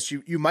hacked out of this,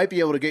 you might be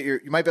able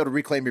to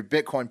reclaim your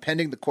Bitcoin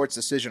pending the court's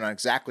decision on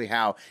exactly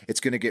how it's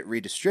going to get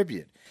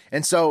redistributed.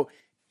 And so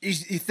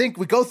you think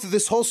we go through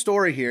this whole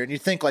story here, and you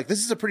think like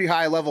this is a pretty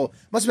high level,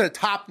 must have been a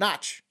top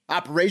notch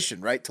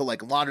operation, right? To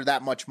like launder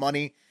that much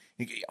money,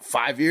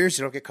 5 years,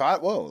 you don't get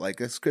caught. Whoa, like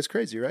it's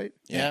crazy, right?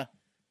 Yeah.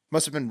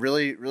 Must have been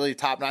really, really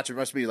top notch. It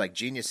must be like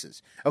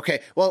geniuses. Okay,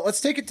 well, let's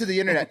take it to the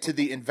internet, to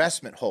the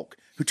investment Hulk,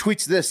 who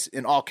tweets this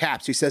in all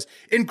caps. He says,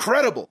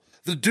 "Incredible.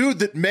 The dude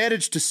that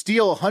managed to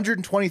steal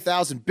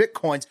 120,000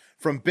 Bitcoins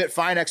from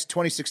Bitfinex in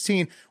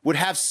 2016 would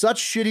have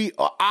such shitty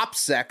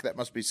OPSEC." That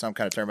must be some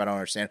kind of term I don't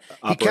understand.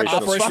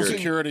 Operational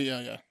security,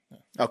 yeah.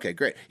 Okay,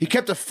 great. He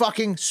kept a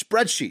fucking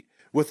spreadsheet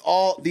with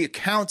all the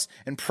accounts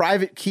and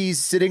private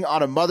keys sitting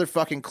on a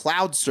motherfucking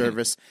cloud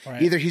service.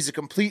 Right. Either he's a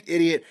complete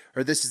idiot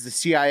or this is the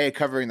CIA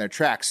covering their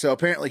tracks. So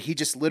apparently he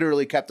just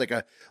literally kept like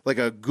a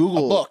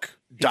Google book.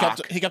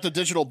 Doc he kept a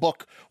digital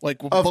book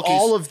of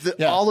all of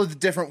the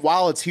different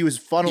wallets he was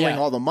funneling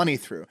all the money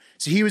through.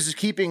 So he was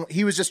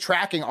just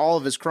tracking all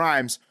of his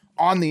crimes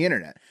on the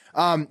internet.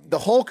 The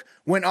Hulk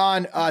went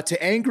on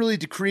to angrily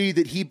decree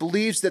that he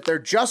believes that they're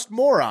just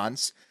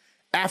morons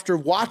after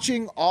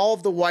watching all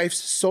of the wife's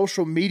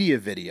social media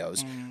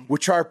videos,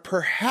 which are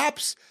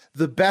perhaps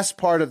the best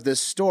part of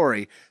this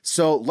story.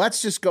 So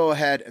let's just go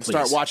ahead and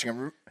start watching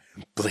them.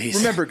 Please.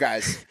 Remember,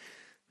 guys,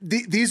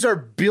 these are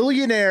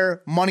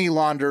billionaire money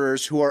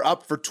launderers who are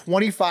up for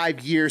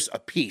 25 years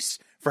apiece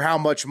for how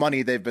much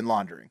money they've been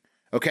laundering.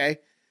 Okay?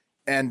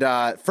 And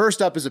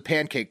first up is a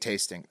pancake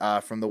tasting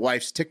from the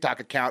wife's TikTok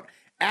account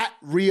at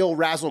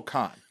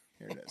 @RealRazzleCon.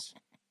 Here it is.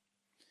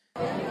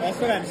 That's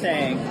what I'm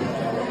saying.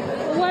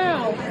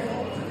 Wow.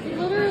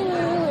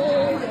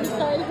 Literally the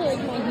size of like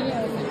my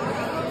hand.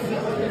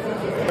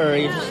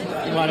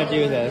 You want to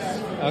do this.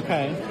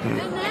 Okay.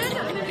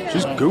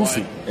 She's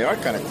goofy. They are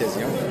kind of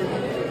tizzy.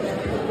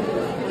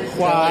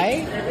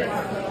 Why?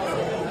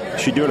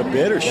 Is she doing a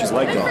bit or she's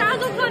like that?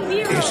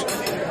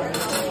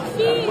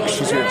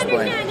 She's here to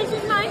explain. This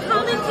is my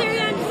commentary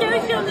on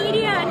social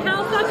media and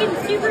how fucking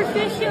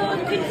superficial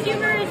and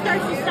consumerist our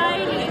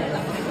society.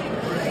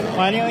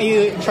 Why don't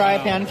you try a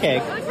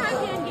pancake?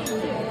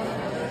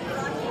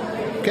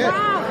 Okay.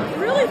 Wow,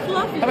 really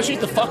fluffy. How about you eat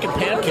the fucking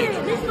pancake?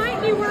 Okay, this might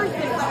be worth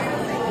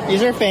it.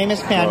 These are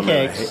famous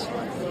pancakes.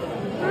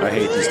 I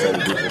hate these type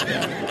of people.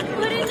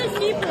 Put in the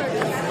steepler.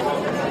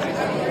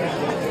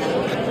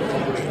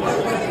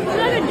 It's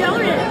like a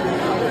donut.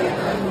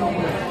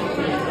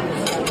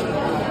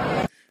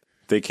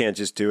 They can't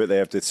just do it. They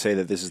have to say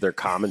that this is their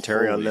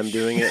commentary on them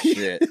doing it.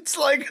 Shit. It's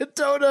like a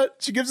donut.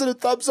 She gives it a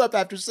thumbs up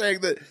after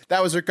saying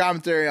that was her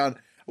commentary on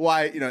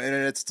why,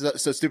 internet's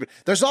so stupid.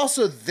 There's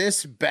also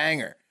this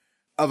banger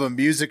of a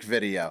music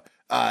video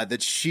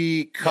that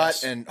she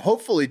cut and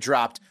hopefully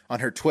dropped on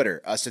her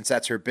Twitter, since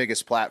that's her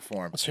biggest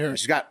platform. Let's hear it.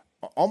 She's got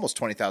almost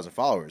 20,000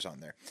 followers on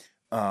there.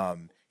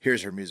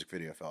 Here's her music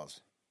video, fellas.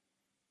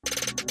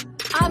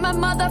 I'm a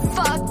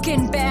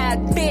motherfucking bad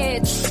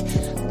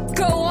bitch.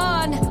 Go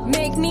on,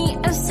 make me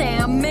a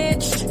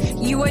sandwich.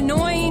 You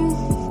annoying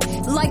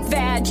like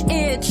vag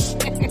itch.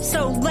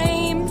 So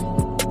lame.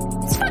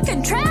 It's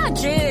fucking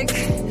tragic.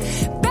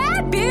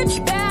 Bad bitch,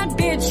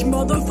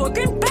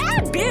 motherfucking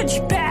bad bitch,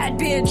 motherfucking bad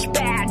bitch,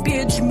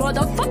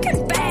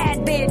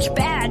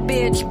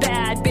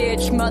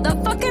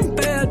 motherfucking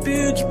bad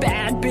bitch,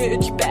 bad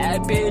bitch,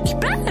 bad bitch,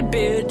 bad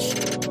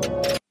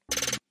bitch.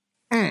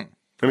 I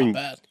mean,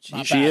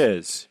 she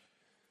is.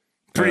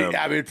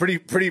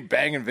 Pretty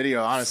banging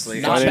video,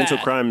 honestly. Financial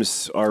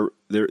crimes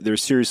they're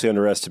seriously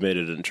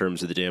underestimated in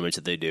terms of the damage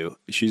that they do.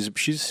 She's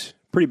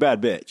pretty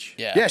bad bitch.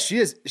 Yeah, she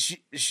is.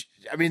 She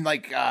I mean,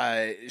 like,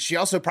 she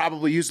also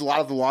probably used a lot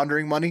of the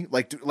laundering money,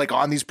 like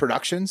on these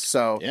productions.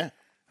 So yeah,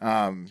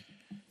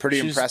 pretty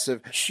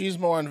impressive. She's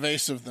more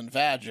invasive than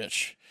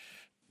Vagich.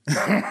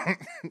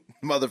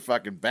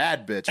 Motherfucking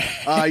bad bitch.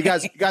 You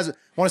guys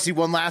want to see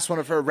one last one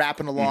of her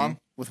rapping along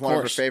with one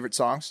of her favorite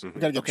songs? We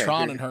gotta get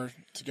Tron and her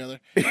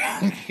together.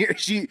 Here,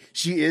 she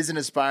is an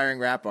aspiring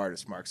rap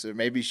artist, Mark. So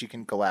maybe she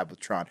can collab with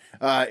Tron.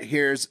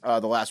 Here's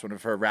the last one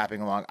of her rapping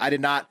along. I did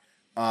not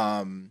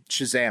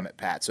Shazam it,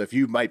 Pat. So if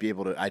you might be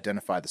able to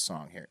identify the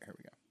song, here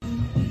we go.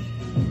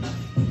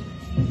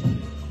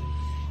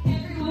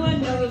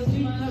 Everyone knows we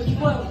know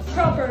what's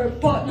proper,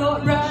 but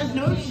not right,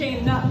 no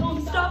shame, that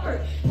won't stop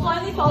her.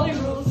 Blindly follow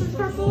rules is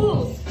for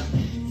fools.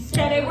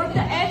 Instead I work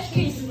the edge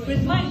cases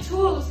with my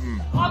tools.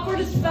 Awkward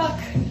as fuck.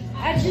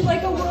 At you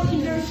like a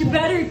whirling nurse, you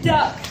better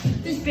duck.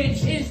 This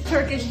bitch is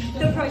Turkish,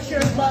 the pressure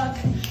of luck.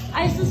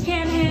 ISIS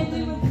can't handle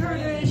you with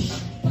Kurdish.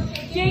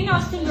 Jane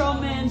Austen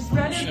romance,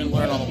 read Should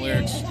learn all the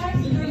lyrics.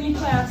 Attacks the grooming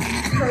class.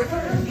 For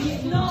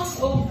Vietnam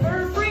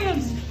over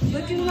France.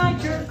 Looking like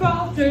jerk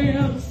off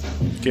dams.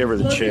 Give her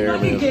the Looking chair,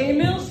 like man. a gay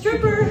male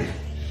stripper.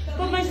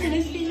 But my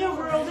synesthesia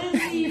world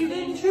is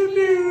even true.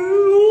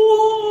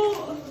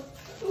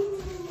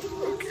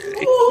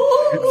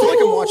 I feel like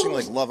I'm watching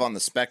like Love on the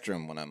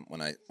Spectrum when I'm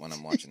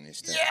watching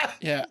these things.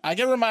 Yeah, I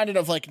get reminded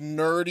of like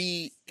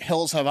nerdy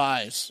Hills Have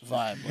Eyes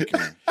vibe.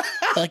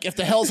 Like if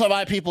the Hills Have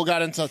Eye people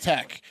got into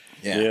tech.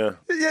 Yeah.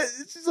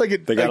 It's just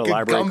like they got a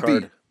library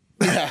card.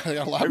 Yeah, they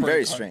got a library They're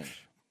very card. strange.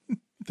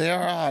 They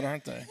are odd,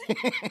 aren't they?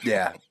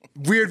 Yeah.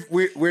 Weird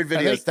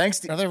videos.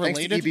 Thanks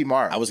to E.B.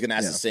 Mara. I was going to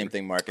ask the same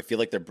thing, Mark. I feel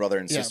like they're brother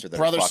and sister. That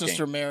brother are fucking,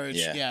 sister marriage.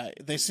 Yeah,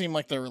 they seem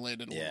like they're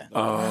related. Yeah.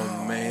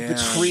 Oh man.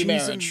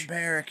 Pre-marriage. She's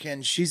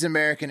American. She's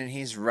American and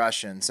he's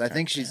Russian. So I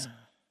think she's.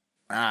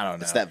 I don't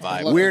know. It's that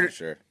vibe. Weird. For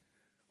sure.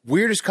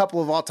 Weirdest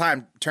couple of all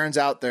time. Turns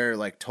out they're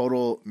like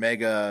total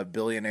mega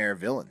billionaire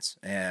villains,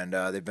 and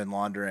they've been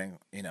laundering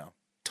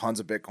tons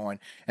of Bitcoin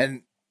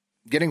and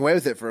getting away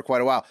with it for quite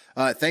a while.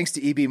 Thanks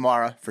to E.B.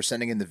 Mara for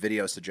sending in the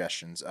video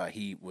suggestions.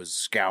 He was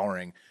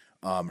scouring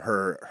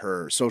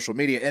her social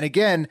media. And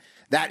again,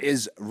 that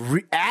is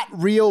at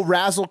Real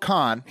Razzle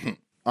Khan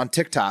on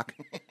TikTok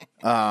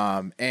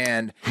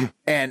and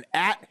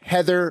at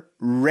Heather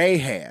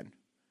Rayhan,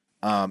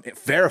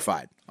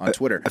 verified on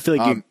Twitter. I feel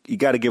like you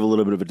got to give a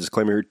little bit of a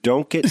disclaimer here.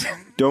 Don't get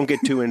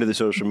too into the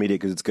social media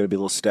because it's going to be a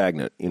little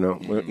stagnant. You know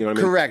what I mean?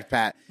 Correct,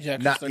 Pat. Yeah,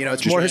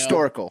 it's more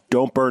historical.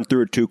 Don't burn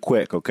through it too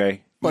quick,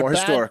 okay? But more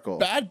historical.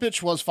 Bad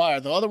Bitch was fire.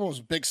 The other one was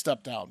a big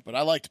step down, but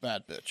I liked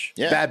Bad Bitch.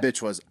 Yeah. Bad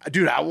Bitch was,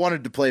 dude. I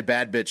wanted to play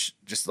Bad Bitch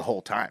just the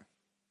whole time.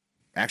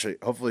 Actually,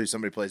 hopefully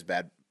somebody plays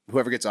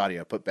whoever gets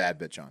audio, put Bad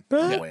Bitch on.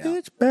 Bad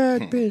bitch,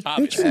 bad bitch.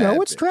 Bitch, you know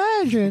it's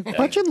tragic.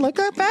 But you look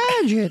at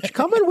bad bitch.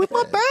 Coming with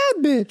my bad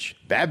bitch.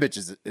 Bad Bitch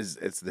is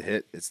it's the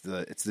hit. It's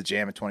the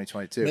jam of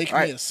 2022. Make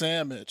me a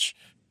sandwich.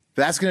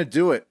 That's gonna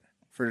do it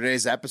for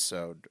today's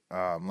episode.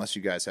 Unless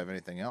you guys have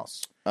anything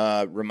else.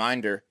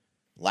 Reminder: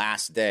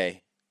 last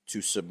day to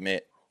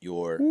submit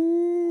your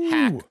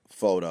hack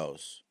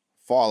photos.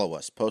 Follow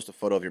us. Post a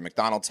photo of your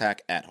McDonald's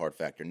hack at Hard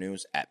Factor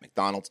News at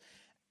McDonald's.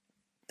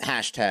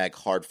 Hashtag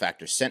Hard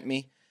Factor sent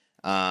me.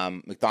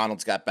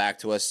 McDonald's got back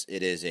to us.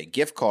 It is a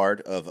gift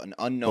card of an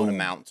unknown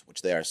amount,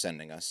 which they are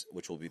sending us,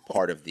 which will be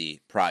part of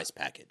the prize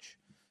package.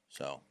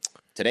 So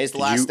today's the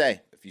last day.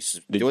 If you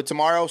do it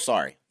tomorrow,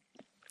 sorry.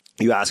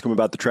 You asked him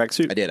about the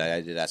tracksuit? I did. I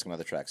did ask him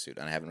about the tracksuit,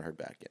 and I haven't heard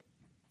back yet.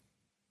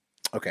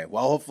 Okay,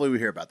 well, hopefully we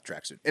hear about the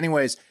tracksuit.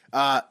 Anyways,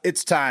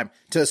 it's time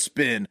to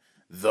spin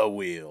the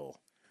wheel.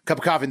 Cup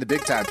of coffee in the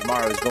big time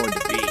tomorrow is going to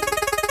be...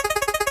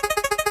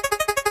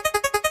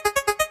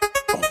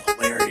 Oh,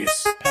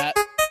 hilarious. Pat.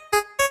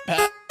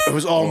 It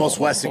was almost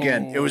Wes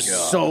again. It was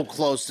so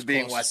close to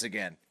being Wes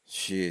again.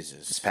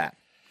 Jesus. It's Pat.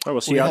 Oh, we'll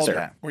see you out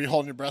there. Were you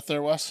holding your breath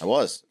there, Wes? I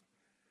was.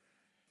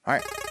 All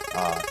right.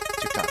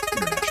 TikTok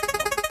International.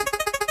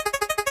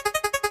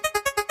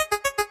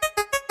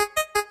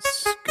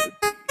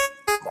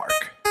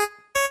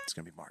 It's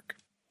going to be Mark.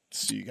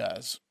 See you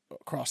guys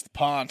across the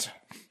pond.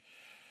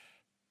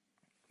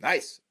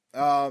 Nice.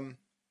 Yeah,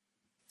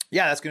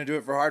 that's going to do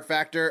it for Hard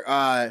Factor.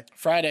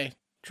 Friday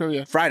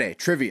trivia.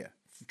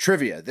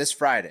 Trivia this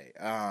Friday,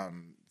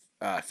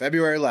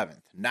 February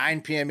 11th,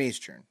 9 p.m.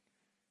 Eastern.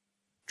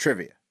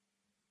 Trivia.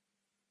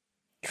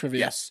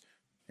 Yes.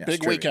 Big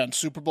trivia. weekend.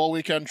 Super Bowl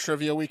weekend.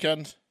 Trivia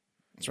weekend.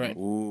 That's right.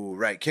 Ooh,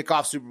 right.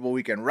 Kickoff Super Bowl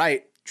weekend.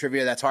 Right.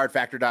 Trivia. That's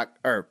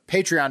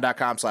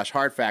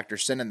patreon.com/hardfactor.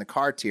 Send in the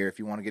card tier if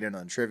you want to get in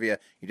on the trivia.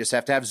 You just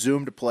have to have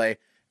Zoom to play.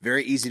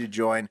 Very easy to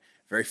join.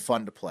 Very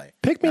fun to play.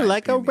 Pick me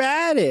like a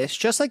radish,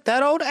 just like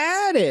that old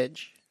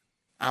adage.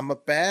 I'm a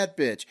bad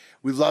bitch.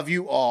 We love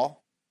you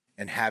all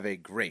and have a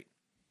great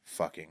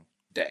fucking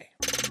day.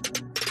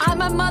 I'm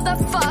a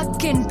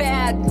motherfucking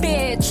bad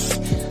bitch.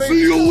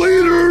 See you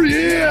later,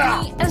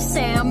 yeah! A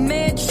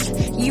sandwich.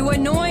 You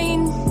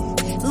annoying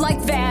like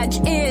vag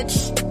itch.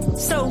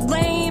 So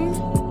lame.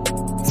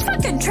 It's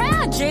fucking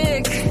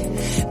tragic.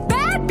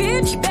 Bad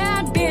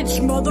bitch,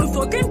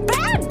 motherfucking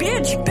bad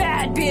bitch,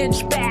 bad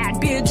bitch, bad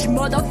bitch,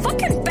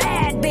 motherfucking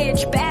bad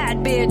bitch, bad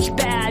bitch,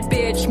 bad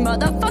bitch,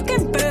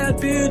 motherfucking bad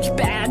bitch,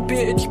 bad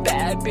bitch,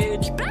 bad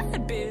bitch,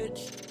 bad bitch.